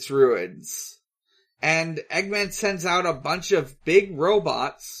its ruins. And Eggman sends out a bunch of big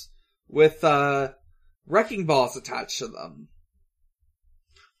robots with wrecking balls attached to them.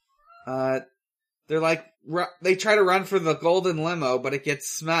 They're like, they try to run for the golden limo, but it gets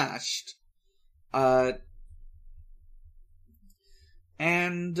smashed. And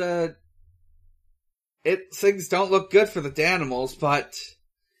things don't look good for the Danimals, but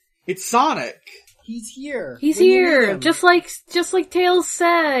it's Sonic. He's here. He's here. Just like Tails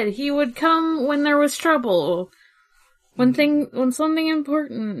said, he would come when there was trouble. When something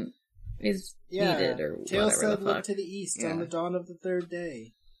important is needed or Tails whatever said, the "Look fuck." to the east on the dawn of the third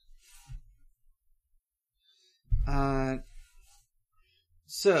day."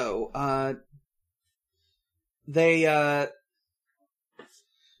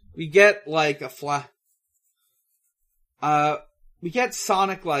 We get like we get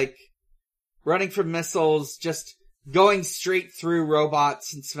Sonic like running from missiles, just going straight through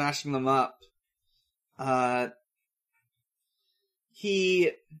robots and smashing them up.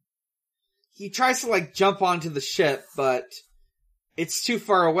 He tries to like jump onto the ship, but it's too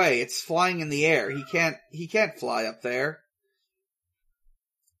far away. It's flying in the air. He can't fly up there.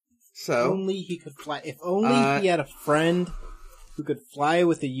 So if only he could fly. If only he had a friend who could fly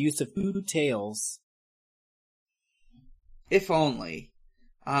with the use of 2 tails. If only.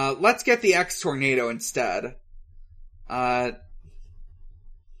 Let's get the X-Tornado instead. They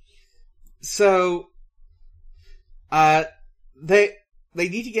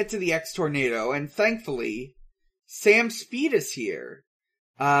need to get to the X-Tornado, and thankfully, Sam Speed is here.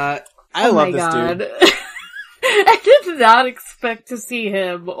 I love this dude. I did not expect to see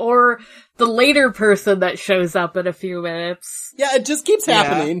him, or the later person that shows up in a few minutes. Yeah, it just keeps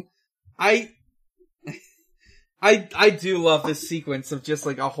happening. I do love this sequence of just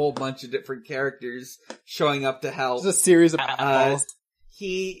like a whole bunch of different characters showing up to help. It's a series of balls.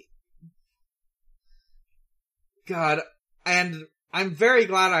 And I'm very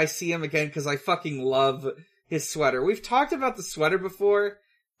glad I see him again because I fucking love his sweater. We've talked about the sweater before.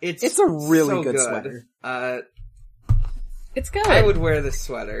 It's a really so good sweater. It's good. I would wear this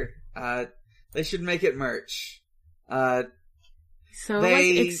sweater. They should make it merch.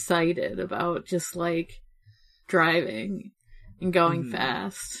 Excited about just like driving and going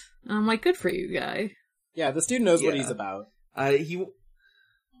fast. And I'm like, good for you, guy. Yeah, this dude knows what he's about.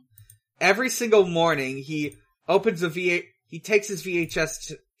 Every single morning he opens he takes his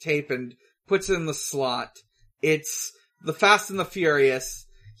VHS tape and puts it in the slot. It's the Fast and the Furious.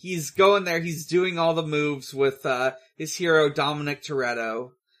 He's going there, he's doing all the moves with his hero Dominic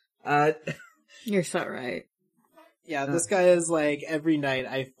Toretto. You're so right. Yeah, this guy is like, every night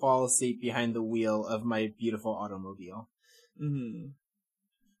I fall asleep behind the wheel of my beautiful automobile.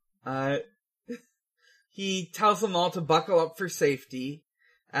 He tells them all to buckle up for safety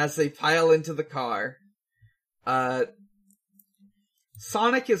as they pile into the car.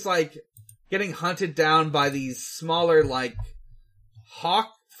 Sonic is like getting hunted down by these smaller like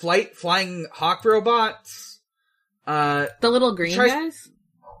flying hawk robots. The little green guys?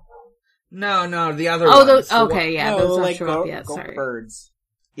 No, the other ones. Okay, yeah, those like sorry. birds.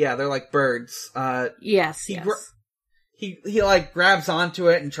 Yeah, they're like birds. Yes. He like grabs onto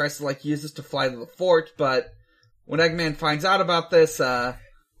it and tries to like use this to fly to the fort, but when Eggman finds out about this,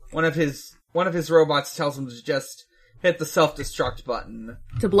 one of his robots tells him to just hit the self-destruct button.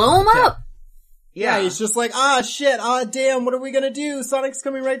 To blow him up! Yeah, he's just like, shit, damn, what are we gonna do? Sonic's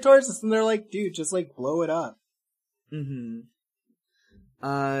coming right towards us, and they're like, dude, just like blow it up.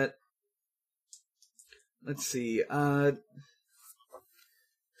 Let's see,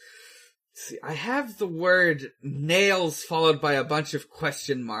 I have the word nails followed by a bunch of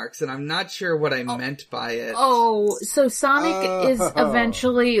question marks, and I'm not sure what I meant by it. Oh, so Sonic is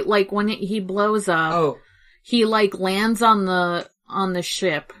eventually, like, when he blows up, he, like, lands on the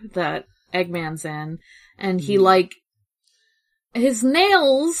ship that Eggman's in, and he, like, his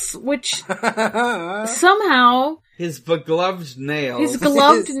nails, which somehow... His begloved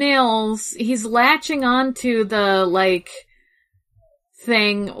nails. He's latching onto the, like...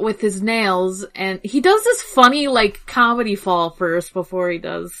 thing with his nails, and he does this funny, like, comedy fall first before he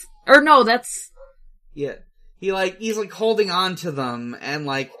does... Or no, that's... Yeah. He's like holding on to them, and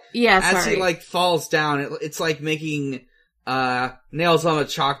like... Yeah, as he like falls down, it's like making, nails on a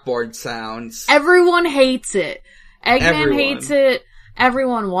chalkboard sounds. Everyone hates it. Eggman hates it.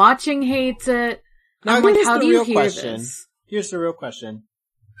 Everyone watching hates it. Now, I'm like, how do you hear this? Here's the real question.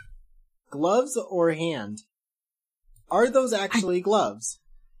 Gloves or hand? Are those actually gloves?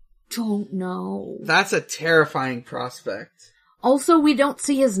 Don't know. That's a terrifying prospect. Also, we don't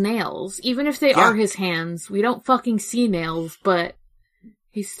see his nails. Even if they are his hands, we don't fucking see nails, but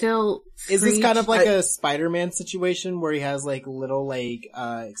he still Is this kind of like a Spider-Man situation where he has like little like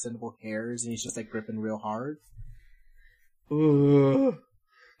extendable hairs and he's just like gripping real hard? Ooh.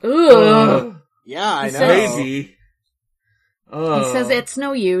 Yeah, I know. Maybe. He says it's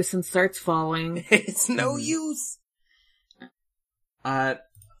no use and starts falling. It's no use. And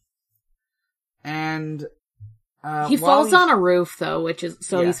he falls on a roof though, which is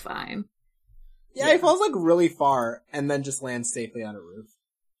he's fine. Yeah, he falls like really far and then just lands safely on a roof.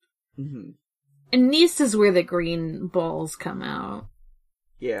 Mm-hmm. And this is where the green balls come out.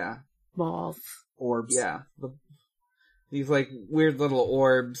 Yeah. Balls. Orbs. Yeah. These like weird little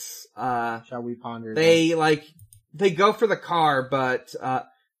orbs. Shall we ponder? They go for the car, but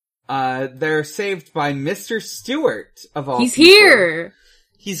they're saved by Mr. Stewart of all He's people. here!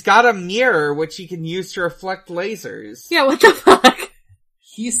 He's got a mirror which he can use to reflect lasers. Yeah, what the fuck?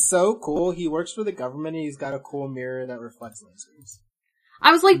 He's so cool. He works for the government and he's got a cool mirror that reflects lasers.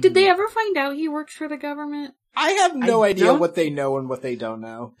 I was like, did they ever find out he works for the government? I have no idea what they know and what they don't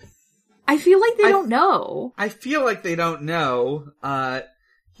know. I feel like they don't know. I feel like they don't know.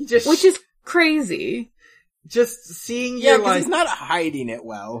 Which is crazy. Just seeing Yeah, your, because he's not hiding it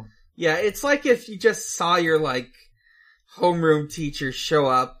well. Yeah, it's like if you just saw your, homeroom teacher show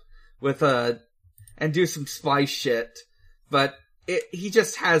up and do some spy shit. But he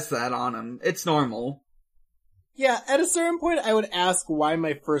just has that on him. It's normal. Yeah, at a certain point I would ask why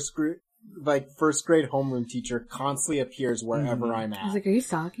my first grade homeroom teacher constantly appears wherever I'm at. I was like, are you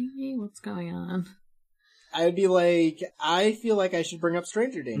stalking me? What's going on? I would be like, I feel like I should bring up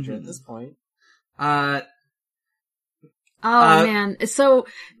stranger danger at this point. Man. So,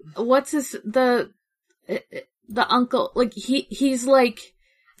 what's the uncle, he's like,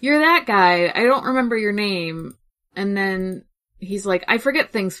 you're that guy, I don't remember your name. And then he's like, I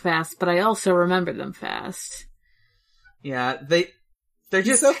forget things fast, but I also remember them fast. Yeah, they're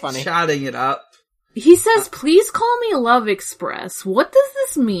just so funny. chatting it up. He says, please call me Love Express. What does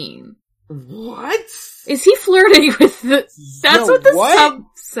this mean? What? Is he flirting with that's what the sub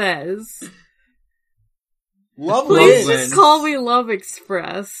says. Please just call me Love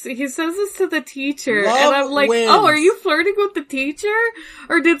Express. He says this to the teacher, and I'm like, oh, are you flirting with the teacher?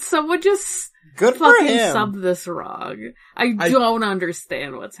 Or did someone just fucking sub this wrong? I don't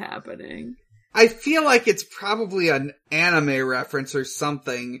understand what's happening. I feel like it's probably an anime reference or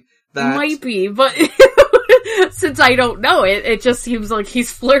something that... Might be, but since I don't know it, it just seems like he's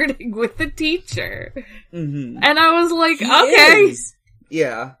flirting with the teacher. Mm-hmm. And I was like, okay. Is.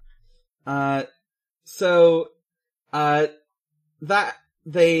 Yeah. So, that,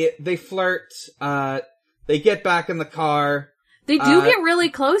 they flirt, they get back in the car. They do get really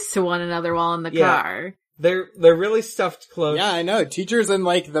close to one another while in the car. They're really stuffed close. Yeah, I know. Teacher's in,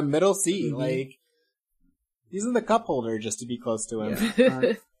 the middle seat. Mm-hmm. He's in the cup holder just to be close to him.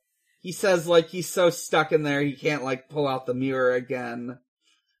 Yeah. He says, he's so stuck in there, he can't, pull out the mirror again.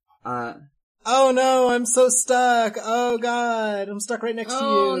 Oh no, I'm so stuck. Oh god, I'm stuck right next to you.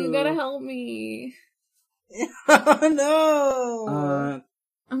 Oh, you gotta help me. Oh no!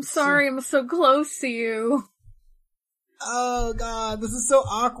 I'm sorry, I'm so close to you. Oh god, this is so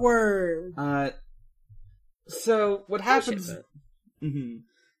awkward. So, what happens... Mm-hmm.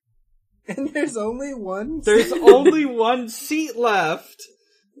 And there's only one seat. There's only one seat left.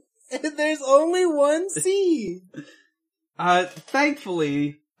 And there's only one seat.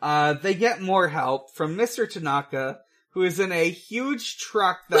 Thankfully, they get more help from Mr. Tanaka, who is in a huge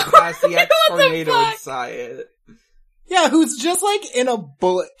truck that has the X-Tornado inside it. Yeah, who's just in a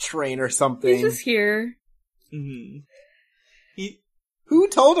bullet train or something. He's just here. Mm-hmm. Who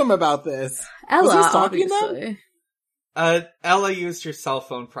told him about this? Ella, was he stalking obviously. them? Ella used her cell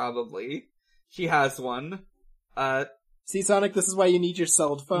phone, probably. She has one. See, Sonic, this is why you need your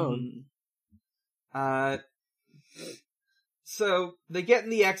cell phone. Mm-hmm. So, they get in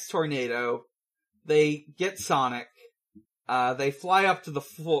the X-Tornado. They get Sonic. They fly up to the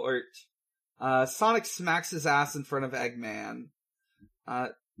fort. Sonic smacks his ass in front of Eggman.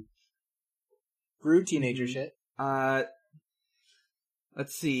 Rude teenager shit.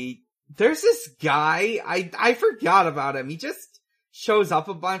 Let's see. There's this guy, I forgot about him. He just shows up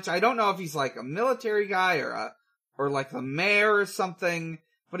a bunch. I don't know if he's a military guy or the mayor or something,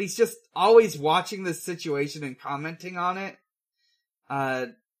 but he's just always watching this situation and commenting on it.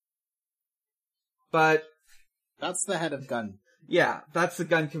 But that's the head of gun. Yeah, that's the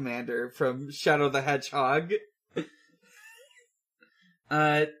gun commander from Shadow the Hedgehog.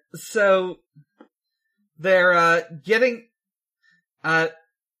 So they're getting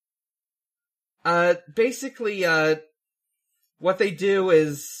basically what they do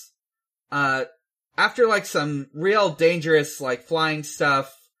is, after like some real dangerous like flying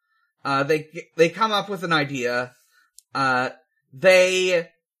stuff, they come up with an idea.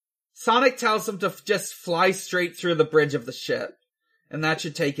 Sonic tells them to just fly straight through the bridge of the ship, and that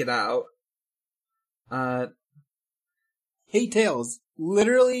should take it out. Hey, Tails,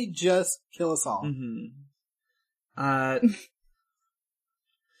 literally just kill us all.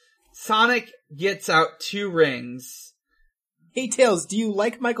 Sonic gets out 2 rings. Hey, Tails, do you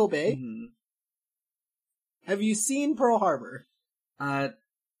like Michael Bay? Have you seen Pearl Harbor? Sonic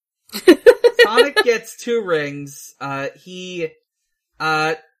gets 2 rings. He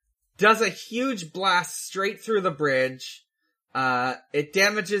does a huge blast straight through the bridge. It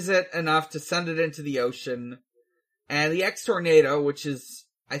damages it enough to send it into the ocean. And the X-Tornado, which is,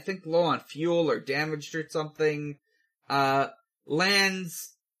 I think, low on fuel or damaged or something, lands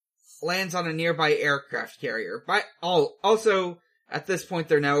on a nearby aircraft carrier. Also, at this point,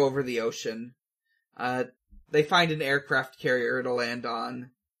 they're now over the ocean. They find an aircraft carrier to land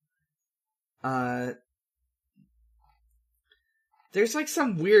on. There's like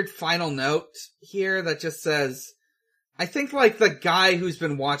some weird final note here that just says, I think like the guy who's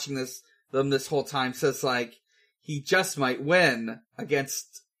been watching them this whole time says like, he just might win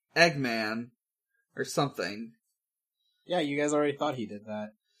against Eggman or something. Yeah, you guys already thought he did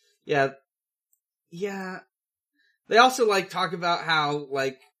that. Yeah. They also like talk about how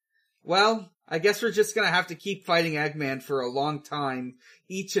like, well, I guess we're just gonna have to keep fighting Eggman for a long time,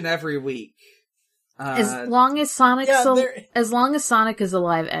 each and every week. As long as Sonic is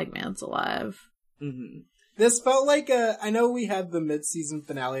alive, Eggman's alive. This felt like I know we had the mid-season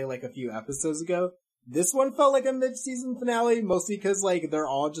finale like a few episodes ago. This one felt like a mid-season finale, mostly because like they're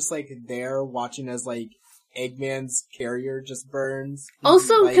all just like there watching as like Eggman's carrier just burns.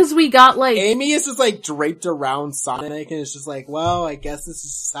 Also, like, because we got like Amy is just like draped around Sonic, and it's just like, well, I guess this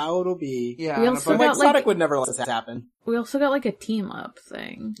is how it'll be. Yeah, we also but got, like Sonic would never let this happen. We also got like a team up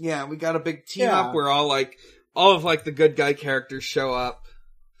thing. Yeah, we got a big team up where all of like the good guy characters show up.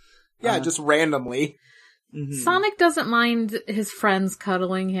 Yeah, just randomly. Sonic doesn't mind his friends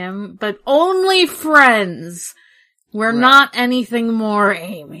cuddling him, but only friends. We're not anything more,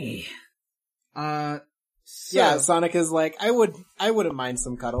 Amy. Yeah, Sonic is like, I wouldn't mind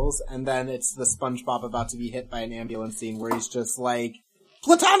some cuddles, and then it's the SpongeBob about to be hit by an ambulance scene where he's just like,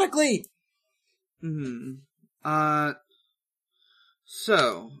 platonically! Let's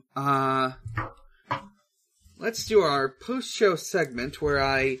do our post-show segment where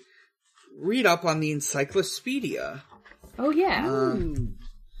I read up on the encyclopedia. Oh yeah.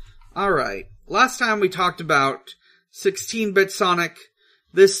 Alright. Last time we talked about 16-bit Sonic.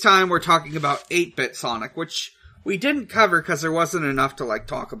 This time we're talking about 8-bit Sonic, which we didn't cover because there wasn't enough to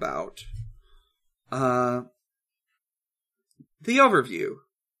talk about. The overview.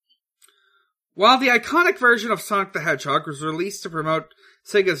 While the iconic version of Sonic the Hedgehog was released to promote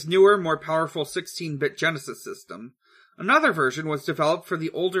Sega's newer, more powerful 16-bit Genesis system, another version was developed for the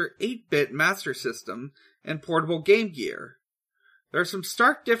older 8-bit Master System and portable Game Gear. There are some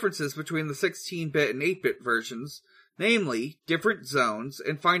stark differences between the 16-bit and 8-bit versions, namely, different zones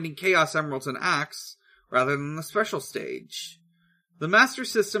and finding Chaos Emeralds and Axe rather than the special stage. The Master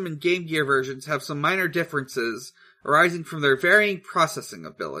System and Game Gear versions have some minor differences arising from their varying processing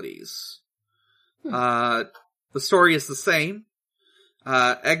abilities. The story is the same.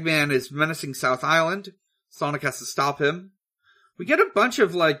 Eggman is menacing South Island. Sonic has to stop him. We get a bunch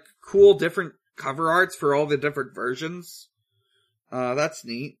of cool different cover arts for all the different versions. That's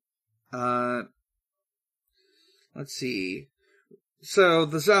neat. Let's see. So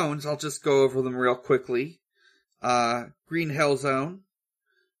the zones, I'll just go over them real quickly. Green Hill Zone.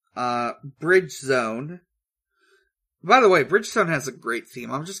 Bridge Zone. By the way, Bridge Zone has a great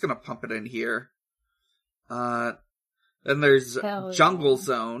theme. I'm just gonna pump it in here. Then there's Jungle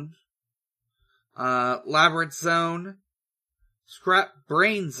Zone. Labyrinth Zone. Scrap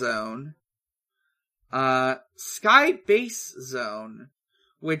Brain Zone. Sky Base Zone,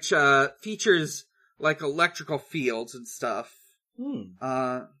 which features electrical fields and stuff.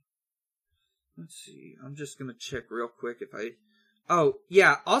 Let's see. I'm just gonna check real quick if I... Oh,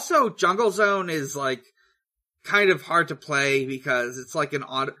 yeah. Also, Jungle Zone is kind of hard to play because it's an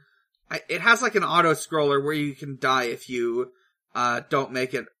auto... It has an auto scroller where you can die if you don't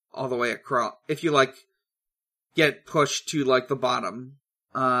make it all the way across. If you get pushed to the bottom.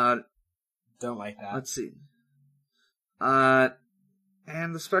 Don't like that. Let's see. And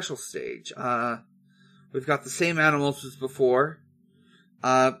the special stage. We've got the same animals as before.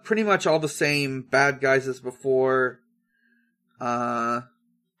 Pretty much all the same bad guys as before.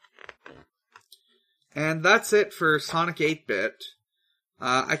 And that's it for Sonic 8-bit.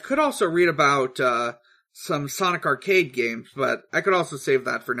 I could also read about some Sonic arcade games, but I could also save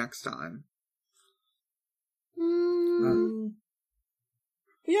that for next time.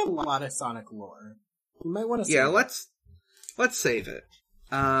 We have a lot of Sonic lore. You might want to. Yeah, let's save it.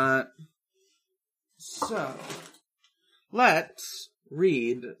 So let's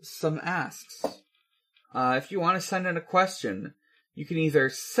read some asks. If you want to send in a question, you can either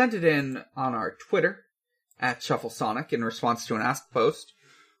send it in on our Twitter at ShuffleSonic in response to an ask post,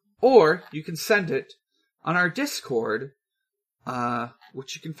 or you can send it on our Discord,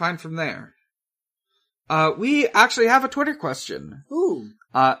 which you can find from there. We actually have a Twitter question. Ooh.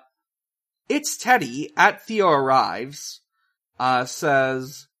 It's Teddy at Theo Arrives,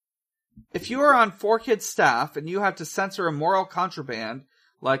 says, if you are on 4Kids staff and you have to censor immoral contraband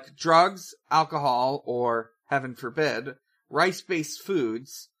like drugs, alcohol, or, heaven forbid, rice-based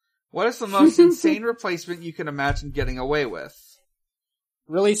foods, what is the most insane replacement you can imagine getting away with?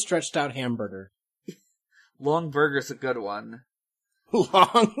 Really stretched out hamburger. Long burger's a good one.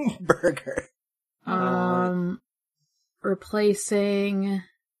 Long burger. Replacing...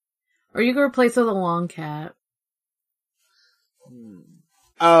 Or you can replace it with a long cat.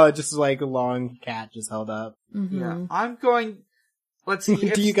 Oh, just like a long cat just held up. Mm-hmm. Yeah, I'm going... Let's see.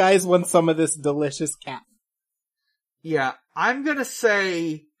 Do you guys want some of this delicious cat? Yeah, I'm gonna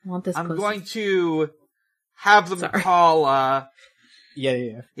say... Want this I'm pussy. going to have them Sorry. call,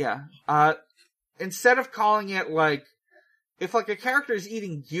 Yeah. instead of calling it, like, if, like, a character is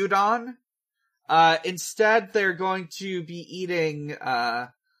eating gyudon, instead they're going to be eating,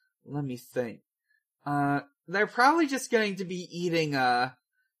 let me think. They're probably just going to be eating,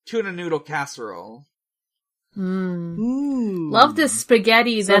 tuna noodle casserole. Love this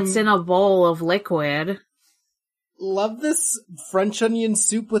spaghetti that's in a bowl of liquid. Love this French onion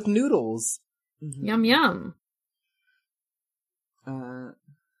soup with noodles. Mm-hmm. Yum yum.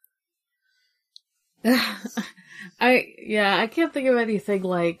 I can't think of anything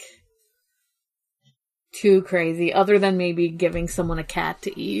like too crazy other than maybe giving someone a cat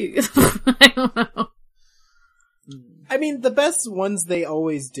to eat. I don't know. I mean, the best ones they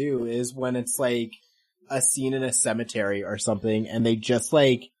always do is when it's like a scene in a cemetery or something and they just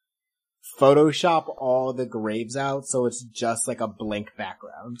like Photoshop all the graves out so it's just like a blank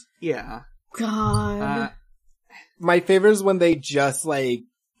background. Yeah. God. My favorite is when they just like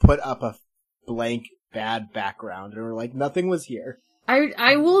put up a blank bad background and we're like, nothing was here.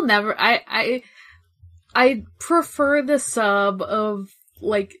 I will never, I prefer the sub of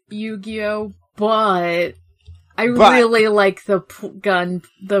like Yu-Gi-Oh, but I really like the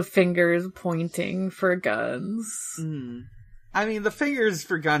the fingers pointing for guns. I mean, the fingers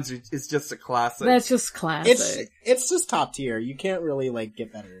for guns is just a classic. That's just classic. It's just top tier. You can't really like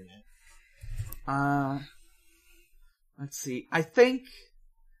get better in it. Let's see. I think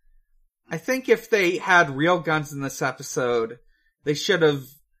if they had real guns in this episode, they should have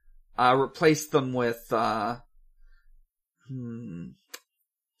replaced them with I'm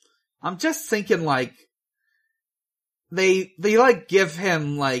just thinking like they like give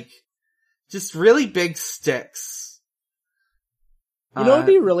him like just really big sticks. You know, it'd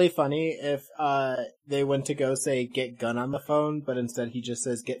be really funny if they went to go say get gun on the phone, but instead he just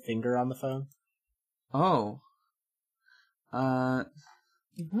says get finger on the phone. Oh. That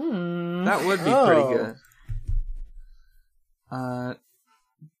would be pretty good.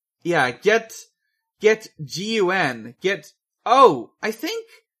 Yeah, get GUN. I think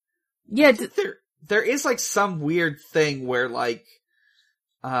there is like some weird thing where like,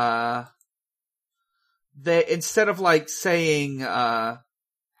 they, instead of like saying, what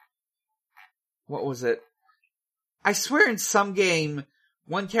was it? I swear in some game,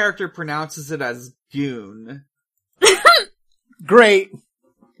 one character pronounces it as goon. Great.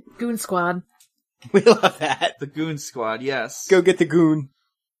 Goon Squad. We love that. The Goon Squad, yes. Go get the goon.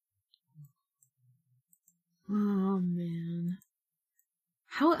 Oh man.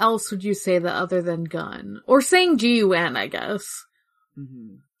 How else would you say that other than gun? Or saying GUN, I guess.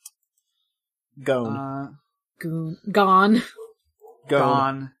 Mm-hmm. Gone. Goon. Gone.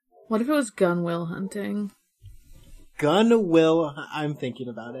 Gone. What if it was gun will hunting? Gun will, I'm thinking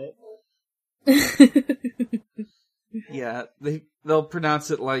about it. Yeah, they'll pronounce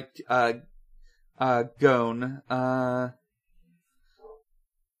it like, gone,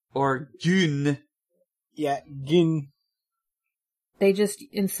 or goon. Yeah, gin. They just,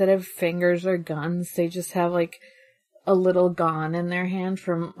 instead of fingers or guns, they just have like a little gun in their hand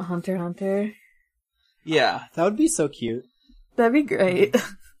from Hunter x Hunter. Yeah. That would be so cute. That'd be great.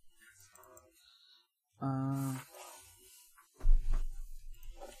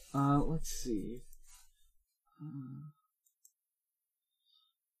 Let's see.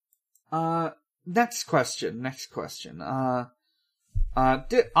 Next question.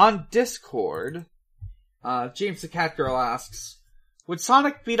 On Discord, James the Cat Girl asks, would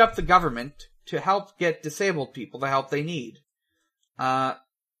Sonic beat up the government to help get disabled people the help they need?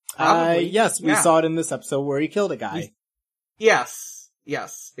 Probably. Yes, we saw it in this episode where he killed a guy. Yes,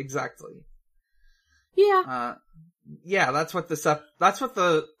 exactly. Yeah. That's what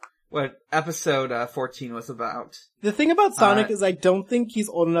what episode 14 was about. The thing about Sonic is I don't think he's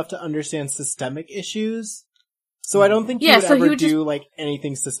old enough to understand systemic issues. So I don't think he would ever do like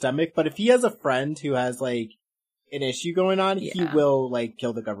anything systemic, but if he has a friend who has like an issue going on, he will like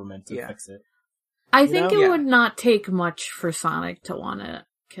kill the government to fix it. I think it would not take much for Sonic to want to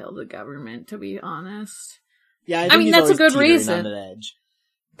kill the government, to be honest. Yeah, I mean, that's a good reason. On an edge.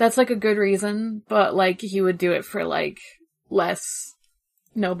 That's like a good reason, but like he would do it for like less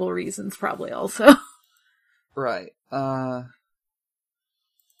noble reasons probably also. Right.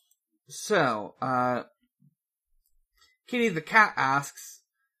 Kitty the Cat asks,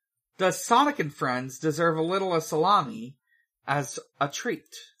 does Sonic and Friends deserve a little of salami as a treat?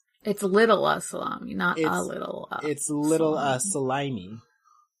 It's little salami, not a little It's little salami.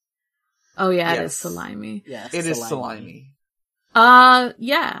 Oh yeah, it is salami. Yeah, it is salami.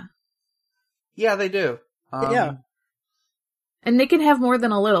 Yeah. Yeah, they do. Yeah. And they can have more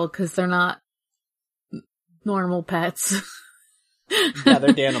than a little, because they're not normal pets. Yeah,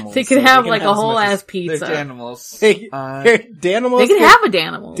 they're Danimals. They could have like a whole ass pizza. They're Danimals. Danimals. They can have a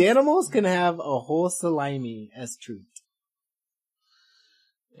Danimals. Danimals can have a whole salami as treat.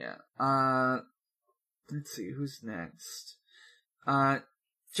 Yeah. Let's see, who's next?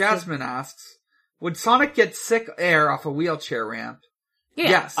 Jasmine asks, would Sonic get sick air off a wheelchair ramp? Yeah.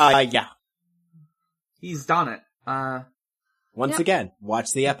 Yes. Yeah. He's done it. Once again,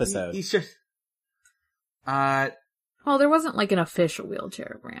 watch the episode. He's just, well, there wasn't like an official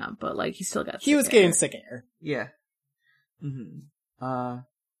wheelchair ramp, but like he still got He was getting sick air. Yeah. Mm-hmm.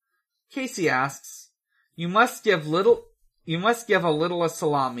 Casey asks, you must give a little of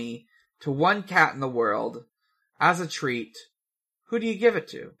salami to one cat in the world as a treat. Who do you give it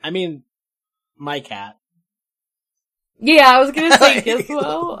to? I mean, my cat. Yeah, I was gonna say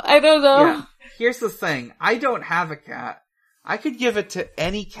Gizmo. I don't know. Yeah. Here's the thing. I don't have a cat. I could give it to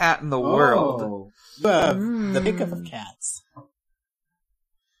any cat in the world. The pickup of cats.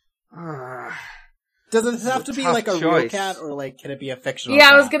 Does it have to be like a real cat, or like can it be a fictional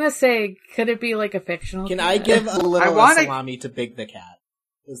cat? I was gonna say, could it be like a fictional Can cat? I give a little salami to Big the Cat?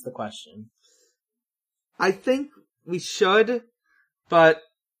 Is the question. I think we should, but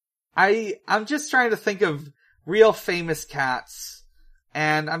I'm just trying to think of real famous cats.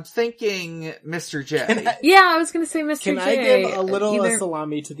 And I'm thinking Mr. J. I was gonna say Mr. J. Can I give a little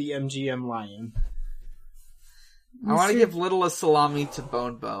salami to the MGM lion? I want to give little of salami to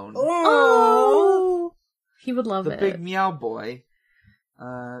Bone Bone. Oh! He would love the it. big meow boy.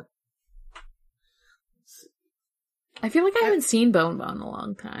 I feel like I haven't seen Bone Bone in a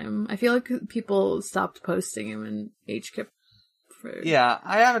long time. I feel like people stopped posting him in HKIP. Yeah,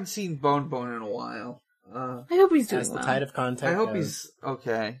 I haven't seen Bone Bone in a while. I hope he's doing well. The tide of contact. I hope he's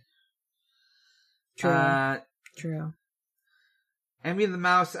okay. True. Amy the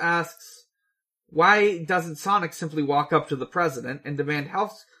Mouse asks, why doesn't Sonic simply walk up to the president and demand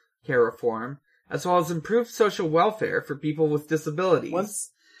health care reform, as well as improved social welfare for people with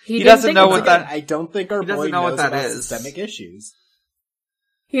disabilities? He doesn't know what that. I don't think our boy knows about systemic issues.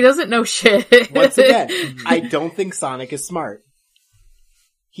 He doesn't know shit. Once again, I don't think Sonic is smart.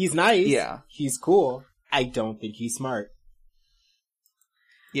 He's nice. Yeah. He's cool. I don't think he's smart.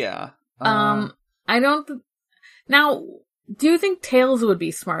 Yeah. I don't. Now, do you think Tails would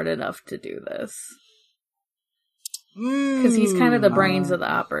be smart enough to do this? Because he's kind of the brains of the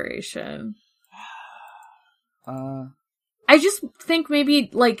operation. I just think maybe,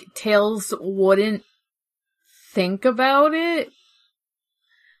 like, Tails wouldn't think about it.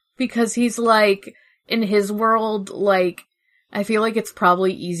 Because he's, like, in his world, like, I feel like it's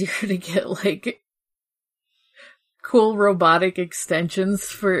probably easier to get, like, cool robotic extensions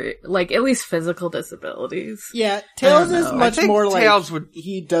for, like, at least physical disabilities. Yeah, Tails is much more like, Tails would...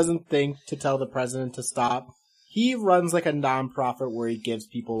 he doesn't think to tell the president to stop. He runs, like, a non-profit where he gives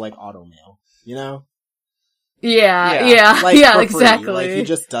people, like, auto mail, you know? Yeah, like, exactly. Like, he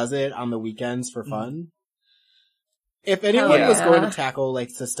just does it on the weekends for fun. If anyone was going to tackle, like,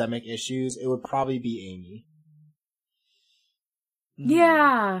 systemic issues, it would probably be Amy.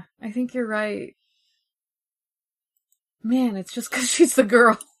 Yeah, I think you're right. Man, it's just because she's the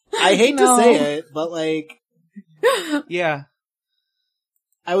girl. I hate to say it, but, like... Yeah.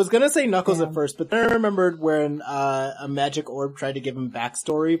 I was gonna say Knuckles at first, but then I remembered when a magic orb tried to give him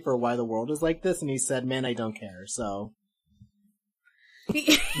backstory for why the world is like this, and he said, "Man, I don't care." So,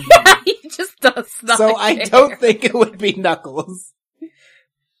 He just does not. so I care. don't think it would be Knuckles.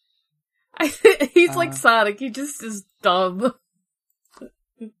 He's like Sonic. He just is dumb,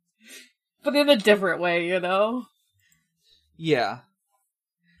 but in a different way, you know. Yeah.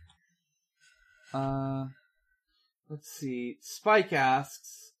 Let's see. Spike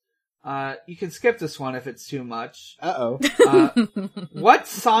asks, you can skip this one if it's too much. What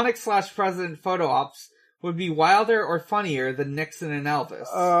Sonic/President photo ops would be wilder or funnier than Nixon and Elvis?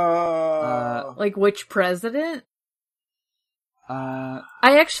 Like which president? I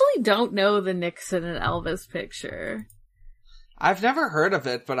actually don't know the Nixon and Elvis picture. I've never heard of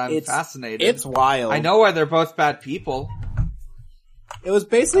it, but I'm fascinated. It's wild. I know why they're both bad people. It was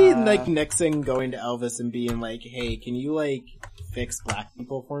basically like Nixon going to Elvis and being like, "Hey, can you like fix black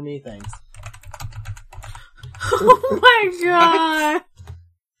people for me? Thanks." Oh my god!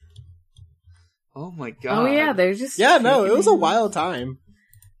 Oh my god! Oh yeah, they're just it was a wild time.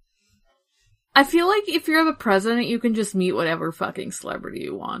 I feel like if you're the president, you can just meet whatever fucking celebrity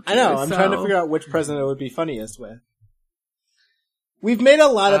you want to. I know. I'm trying to figure out which president would be funniest with. We've made a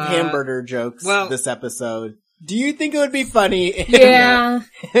lot of hamburger jokes this episode. Do you think it would be funny? Yeah.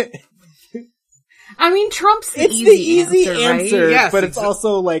 I mean, Trump's the easy answer, right? Yes, but it's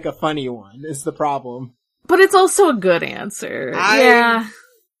also like a funny one, is the problem. But it's also a good answer.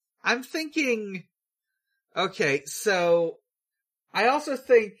 I'm thinking, okay, so I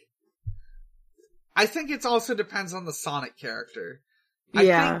think it also depends on the Sonic character. I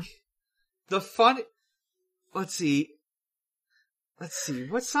think the fun, let's see,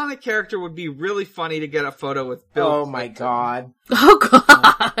 what Sonic character would be really funny to get a photo with Bill Oh Clinton? my god. Oh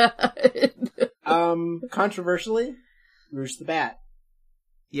god. Controversially, Rouge the Bat.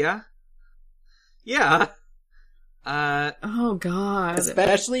 Yeah? Yeah. Oh god.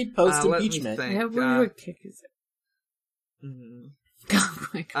 Especially post-impeachment. Yeah, we would kick his Oh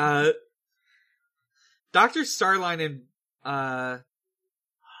my god. Dr. Starline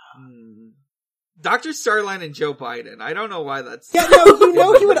and Joe Biden. I don't know why that's... Yeah, no, you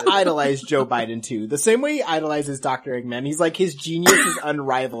know he would idolize Joe Biden too. The same way he idolizes Dr. Eggman. He's like, his genius is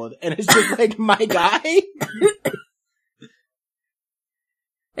unrivaled. And it's just like, my guy?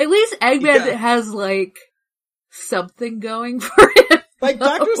 At least Eggman has like something going for him. Like,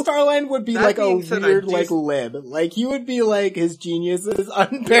 Dr. Starline would be like a weird, like, lib. Like, he would be like, his genius is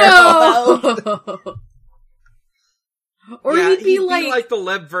unparalleled. No. Or he'd be like the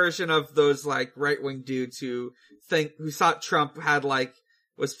lib version of those like right-wing dudes who thought Trump had like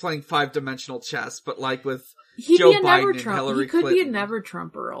was playing 5-dimensional chess, but like with Joe Biden and Hillary Clinton. He could be a never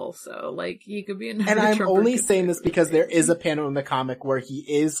Trumper also. Like he could be a never Trumper. And I'm only considered. saying this because there is a panel in the comic where he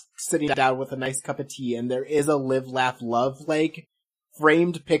is sitting down with a nice cup of tea, and there is a live, laugh, love like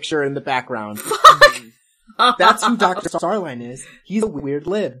framed picture in the background. That's who Dr. Starline is. He's a weird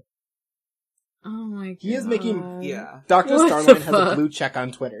lib. Oh my god. He is making... Dr. What Starline has a blue check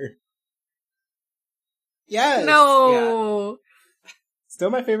on Twitter. Yes! No! Yeah. Still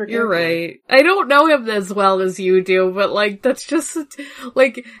my favorite character. You're right. I don't know him as well as you do, but like, that's just,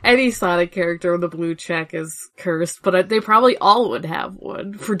 like, any Sonic character with a blue check is cursed, but they probably all would have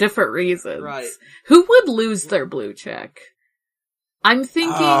one, for different reasons. Right. Who would lose their blue check? I'm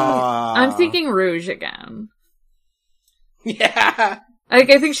thinking Rouge again. Yeah! Like,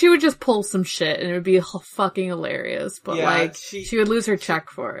 I think she would just pull some shit and it would be fucking hilarious, but like, she would lose her check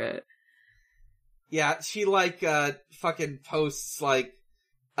for it. Yeah, she like, fucking posts like,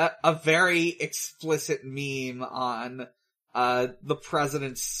 a very explicit meme on, the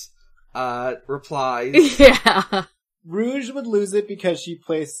president's, replies. Yeah. Rouge would lose it because she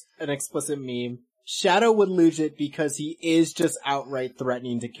placed an explicit meme. Shadow would lose it because he is just outright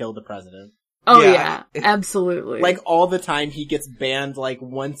threatening to kill the president. Oh yeah, absolutely. Like all the time, he gets banned like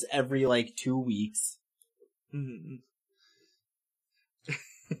once every like 2 weeks. Mm-hmm.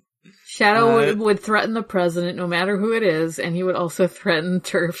 Shadow would threaten the president no matter who it is, and he would also threaten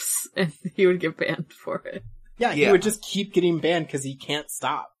TERFs, and he would get banned for it. Yeah, he would just keep getting banned because he can't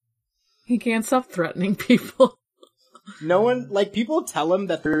stop. He can't stop threatening people. No one, like, people tell him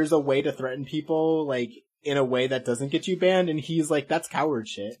that there's a way to threaten people, like, in a way that doesn't get you banned, and he's like, that's coward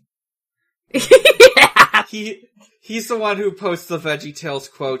shit. Yeah. He's the one who posts the VeggieTales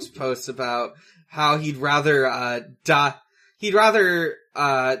quotes post about how he'd rather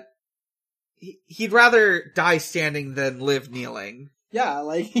die standing than live kneeling. Yeah,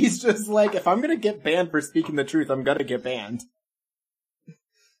 like, he's just like, if I'm gonna get banned for speaking the truth, I'm gonna get banned.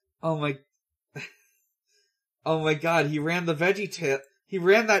 Oh my god, he ran the He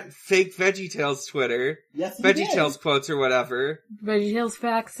ran that fake VeggieTales Twitter. Yes, he VeggieTales did. quotes or whatever. VeggieTales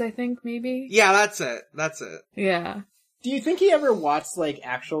Facts, I think, maybe? Yeah, that's it. That's it. Yeah. Do you think he ever watched, like,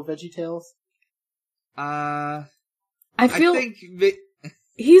 actual VeggieTales? I I feel think...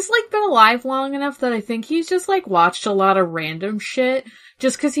 he's, like, been alive long enough that I think he's just, like, watched a lot of random shit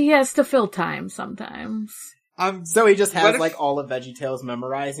just because he has to fill time sometimes. So he just has, if- like, all of VeggieTales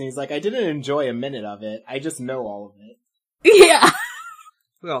memorized, and he's like, I didn't enjoy a minute of it. I just know all of it. Yeah.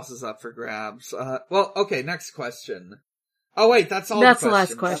 Who else is up for grabs? Well, okay, next question. Oh wait, that's all That's the the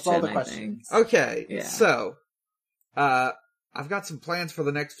last questions. That's all the I questions. Okay, Yeah. so, I've got some plans for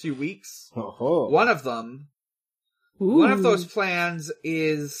the next few weeks. Oh. One of them, Ooh. one of those plans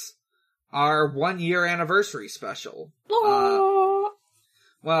is our 1 year anniversary special. Aw.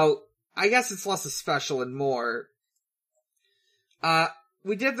 Well, I guess it's less a special and more.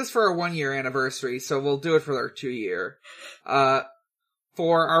 We did this for our 1 year anniversary, so we'll do it for our 2 year.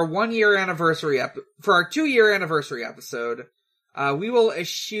 For our 1 year anniversary for our 2 year anniversary episode, we will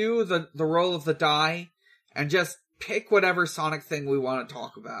eschew the roll of the die and just pick whatever Sonic thing we want to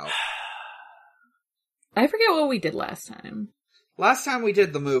talk about. I forget what we did last time. Last time we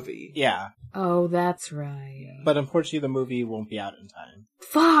did the movie. Yeah. Oh, that's right. But unfortunately the movie won't be out in time.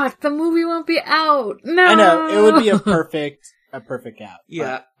 Fuck, the movie won't be out. No. I know, it would be a perfect gap.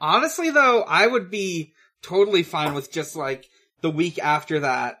 Yeah. Honestly though, I would be totally fine with just like the week after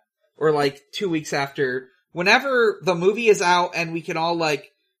that, or like 2 weeks after, whenever the movie is out and we can all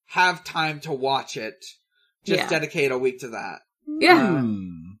like have time to watch it, just dedicate a week to that. Yeah.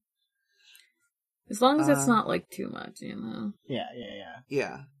 As long as it's not like too much, you know. Yeah.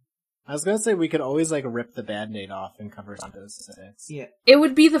 Yeah. I was gonna say we could always like rip the Band-Aid off and cover Sonic 6. Yeah. It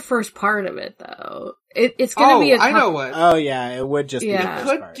would be the first part of it, though. It's gonna be a I know what. Oh yeah, it would just be the Yeah.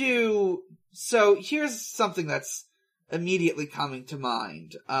 first Could part. do, so here's something that's immediately coming to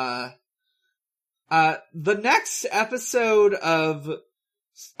mind. The next episode of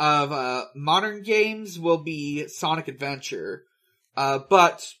Modern Games will be Sonic Adventure.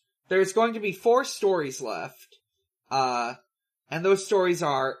 But there's going to be 4 stories left. And those stories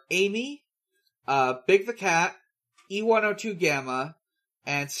are Amy, Big the Cat, E102 Gamma,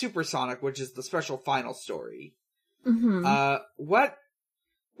 and Supersonic, which is the special final story. Mm-hmm.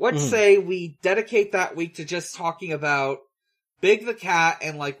 What say we dedicate that week to just talking about Big the Cat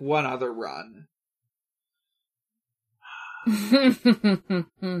and like one other run?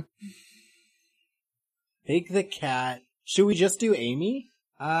 Big the Cat. Should we just do Amy?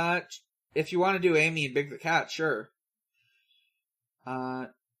 If you want to do Amy and Big the Cat, sure. And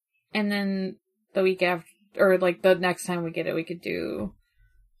then the week after, or like the next time we get it, we could do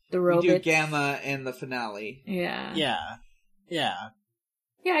the Robits. We do Gamma and the finale. Yeah.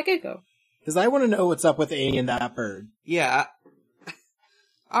 Yeah, I could go. because I want to know what's up with Amy and that bird. Yeah.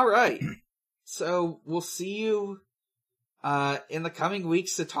 Alright. So, we'll see you, in the coming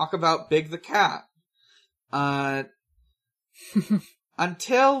weeks to talk about Big the Cat.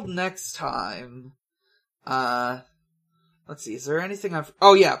 Until next time, let's see, is there anything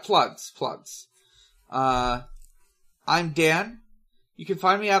oh yeah, plugs. I'm Dan. You can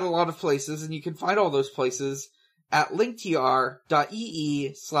find me at a lot of places, and you can find all those places at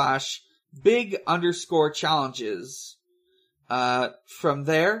linktr.ee/big_challenges. From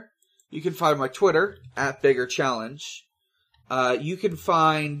there, you can find my Twitter at biggerchallenge. You can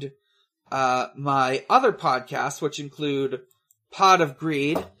find, my other podcasts, which include Pod of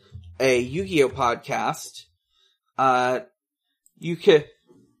Greed, a Yu-Gi-Oh podcast.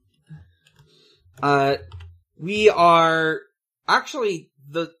 We are actually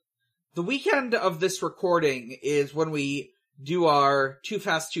the weekend of this recording is when we do our Too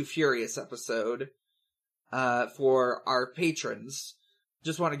Fast, Too Furious episode, for our patrons.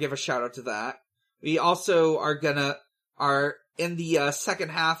 Just want to give a shout out to that. We also are in the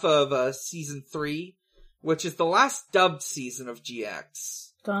second half of season 3, which is the last dubbed season of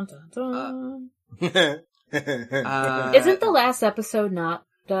GX. Dun, dun, dun. Yeah, Isn't the last episode not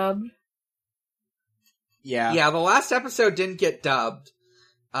dubbed? Yeah, the last episode didn't get dubbed.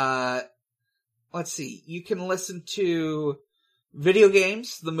 Let's see. You can listen to Video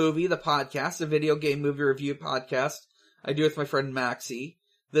Games, the movie, the podcast, a video game movie review podcast I do with my friend Maxie.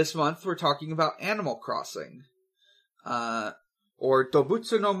 This month we're talking about Animal Crossing. Or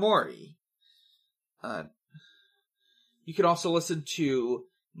Dobutsu no Mori. You can also listen to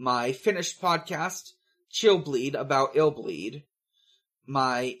my finished podcast, Chill Bleed, about Ill Bleed.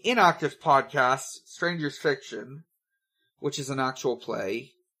 My inactive podcast, Stranger's Fiction, which is an actual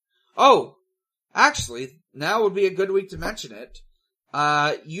play. Oh! Actually, now would be a good week to mention it.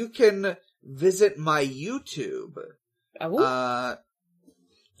 You can visit my YouTube. Oh.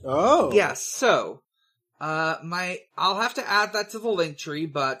 Oh. Yes, so, I'll have to add that to the link tree,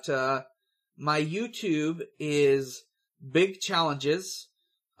 but, my YouTube is Big Challenges.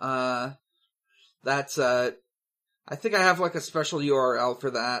 That's, I think I have like a special URL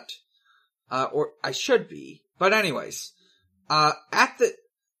for that. Or I should be. But anyways, I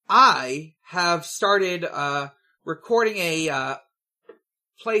have started, recording a,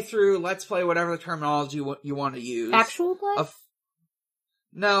 playthrough, let's play, whatever the terminology you want to use. Actual play?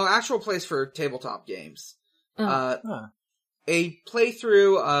 No, actual plays for tabletop games. Oh. A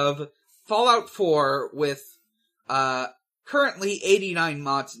playthrough of Fallout 4 with, currently 89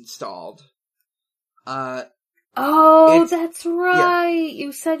 mods installed. That's right. Yeah.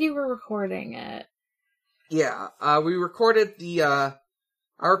 You said you were recording it. Yeah, we recorded I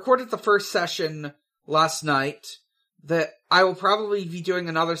recorded the first session last night. That I will probably be doing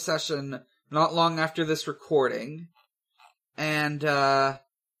another session not long after this recording. And, let's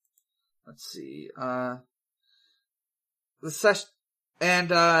see,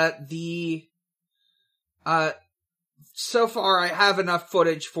 so far I have enough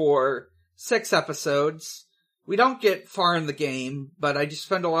footage for 6 episodes. We don't get far in the game, but I just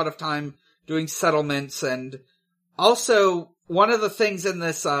spend a lot of time doing settlements, and also, one of the things in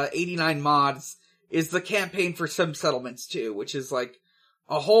this, 89 mods is the campaign for Sim Settlements 2, which is like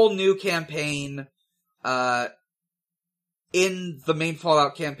a whole new campaign, in the main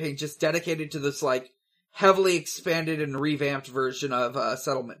Fallout campaign, just dedicated to this like heavily expanded and revamped version of,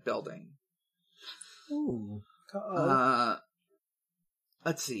 settlement building. Ooh.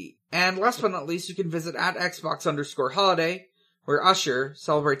 Let's see. And last but not least, you can visit at Xbox_holiday, where Usher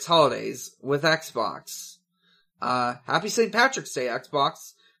celebrates holidays with Xbox. Happy St. Patrick's Day,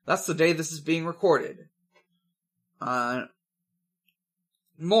 Xbox. That's the day this is being recorded. Morg,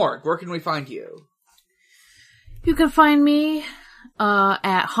 where can we find you? You can find me,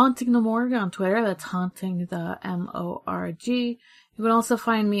 at Haunting the Morgue on Twitter. That's Haunting the MORG. You can also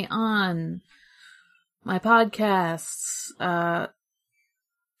find me on my podcasts.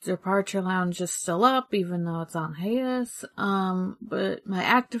 Departure Lounge is still up, even though it's on hiatus. But my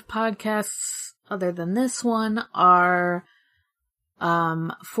active podcasts, other than this one, are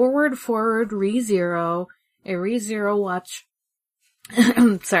Forward ReZero, a ReZero watch.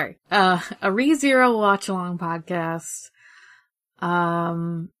 Sorry, a ReZero watch along podcast. I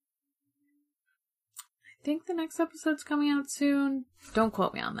think the next episode's coming out soon. Don't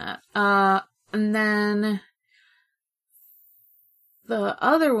quote me on that. And then the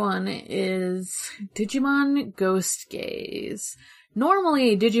other one is Digimon Ghost Gaze.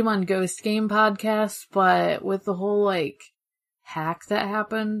 Normally Digimon Ghost Game podcast, but with the whole, like, hack that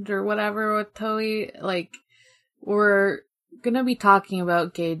happened or whatever with Toei, like, we're gonna be talking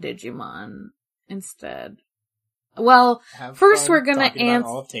about gay Digimon instead. Well, first we're gonna answer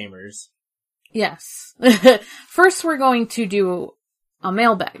all tamers. Yes. First we're going to do a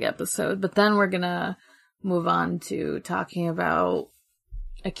mailbag episode, but then we're gonna move on to talking about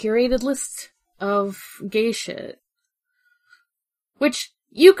a curated list of gay shit. Which,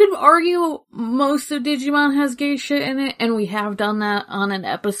 you could argue most of Digimon has gay shit in it, and we have done that on an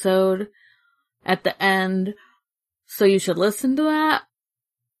episode at the end, so you should listen to that.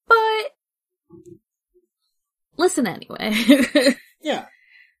 But, listen anyway. Yeah.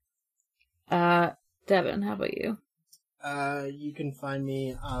 Devin, how about you? You can find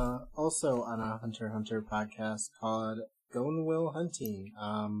me, also on a Hunter x Hunter podcast called Going Will Hunting.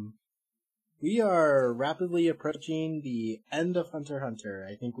 We are rapidly approaching the end of Hunter x Hunter.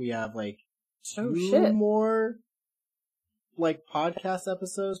 I think we have, like, two more, like, podcast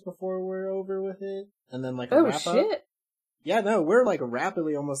episodes before we're over with it. And then, like, a wrap up. Yeah, no, we're, like,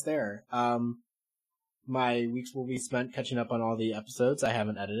 rapidly almost there. My weeks will be spent catching up on all the episodes I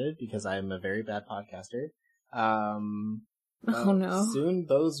haven't edited because I am a very bad podcaster. Oh no. Soon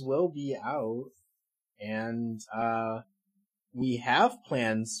those will be out. And, we have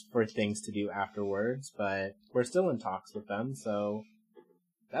plans for things to do afterwards, but we're still in talks with them, so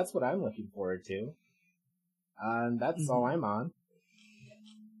that's what I'm looking forward to. And that's all I'm on.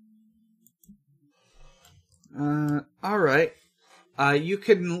 Alright. You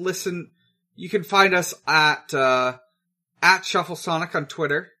can find us at ShuffleSonic on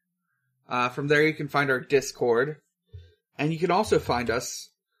Twitter. From there you can find our Discord. And you can also find us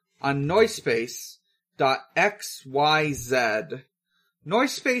on Noisepace.xyz.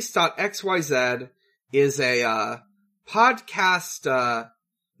 Noisepace.xyz is a podcast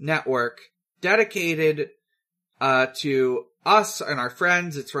network dedicated to us and our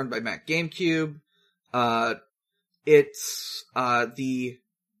friends. It's run by Matt GameCube. It's got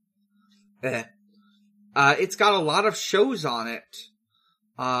a lot of shows on it.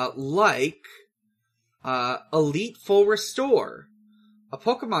 like Elite Full Restore, a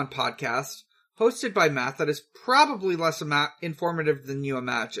Pokemon podcast hosted by Matt that is probably less informative than you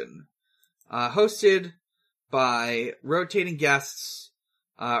imagine. Hosted by rotating guests.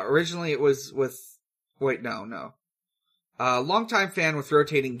 Originally it was with... Wait, no. Longtime fan with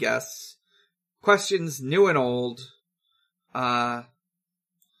rotating guests. Questions new and old. Let's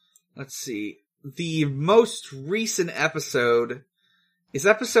see. The most recent episode is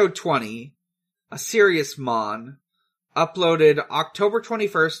episode 20, A Serious Mon, uploaded October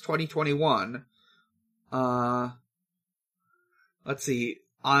 21st, 2021. Let's see.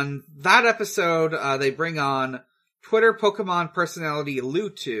 On that episode, they bring on Twitter Pokemon personality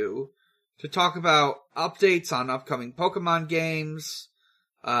Lutu to talk about updates on upcoming Pokemon games,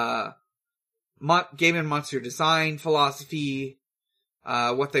 game and monster design philosophy,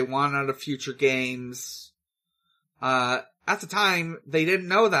 what they want out of future games. At the time, they didn't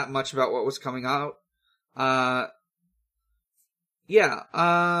know that much about what was coming out.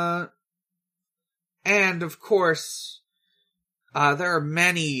 And of course, there are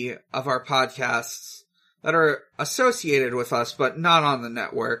many of our podcasts that are associated with us, but not on the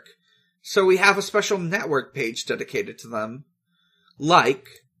network. So we have a special network page dedicated to them, like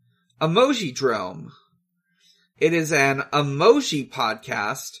Emoji Drome. It is an emoji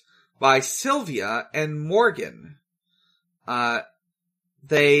podcast by Sylvia and Morgan.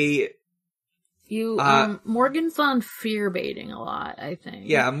 Morgan's on fear baiting a lot, I think.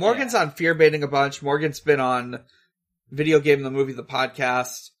 Yeah, Morgan's on fear baiting a bunch. Morgan's been on Video Game, the Movie, the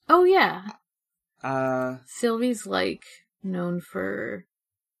Podcast. Oh, yeah. Sylvie's, known for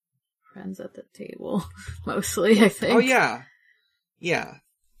Friends at the Table, mostly, I think. Oh, yeah. Yeah.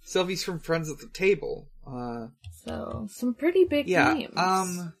 Sylvie's from Friends at the Table. So, some pretty big names.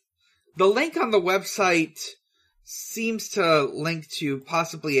 The link on the website seems to link to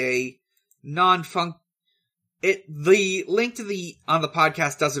possibly a the link to on the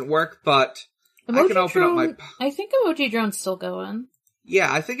podcast doesn't work, but I can open up my... I think Emoji Drone's still going.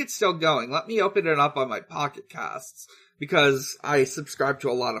 Yeah, I think it's still going. Let me open it up on my Pocket Casts, because I subscribe to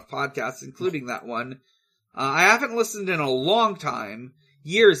a lot of podcasts, including that one. I haven't listened in a long time,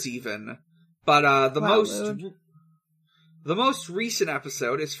 years even, but the most recent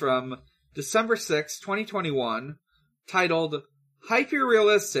episode is from December 6, 2021, titled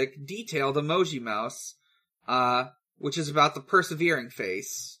Hyper-Realistic Detailed Emoji Mouse, which is about the persevering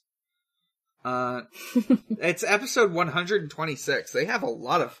face. It's episode 126. They have a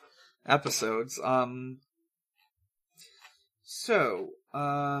lot of episodes.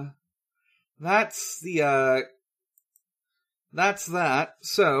 That's that.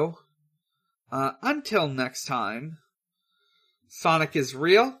 So, until next time, Sonic is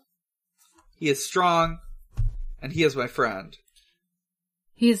real, he is strong, and he is my friend.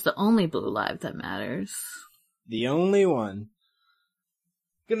 He's the only blue live that matters. The only one.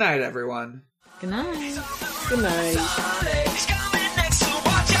 Good night, everyone. Good night. Good night.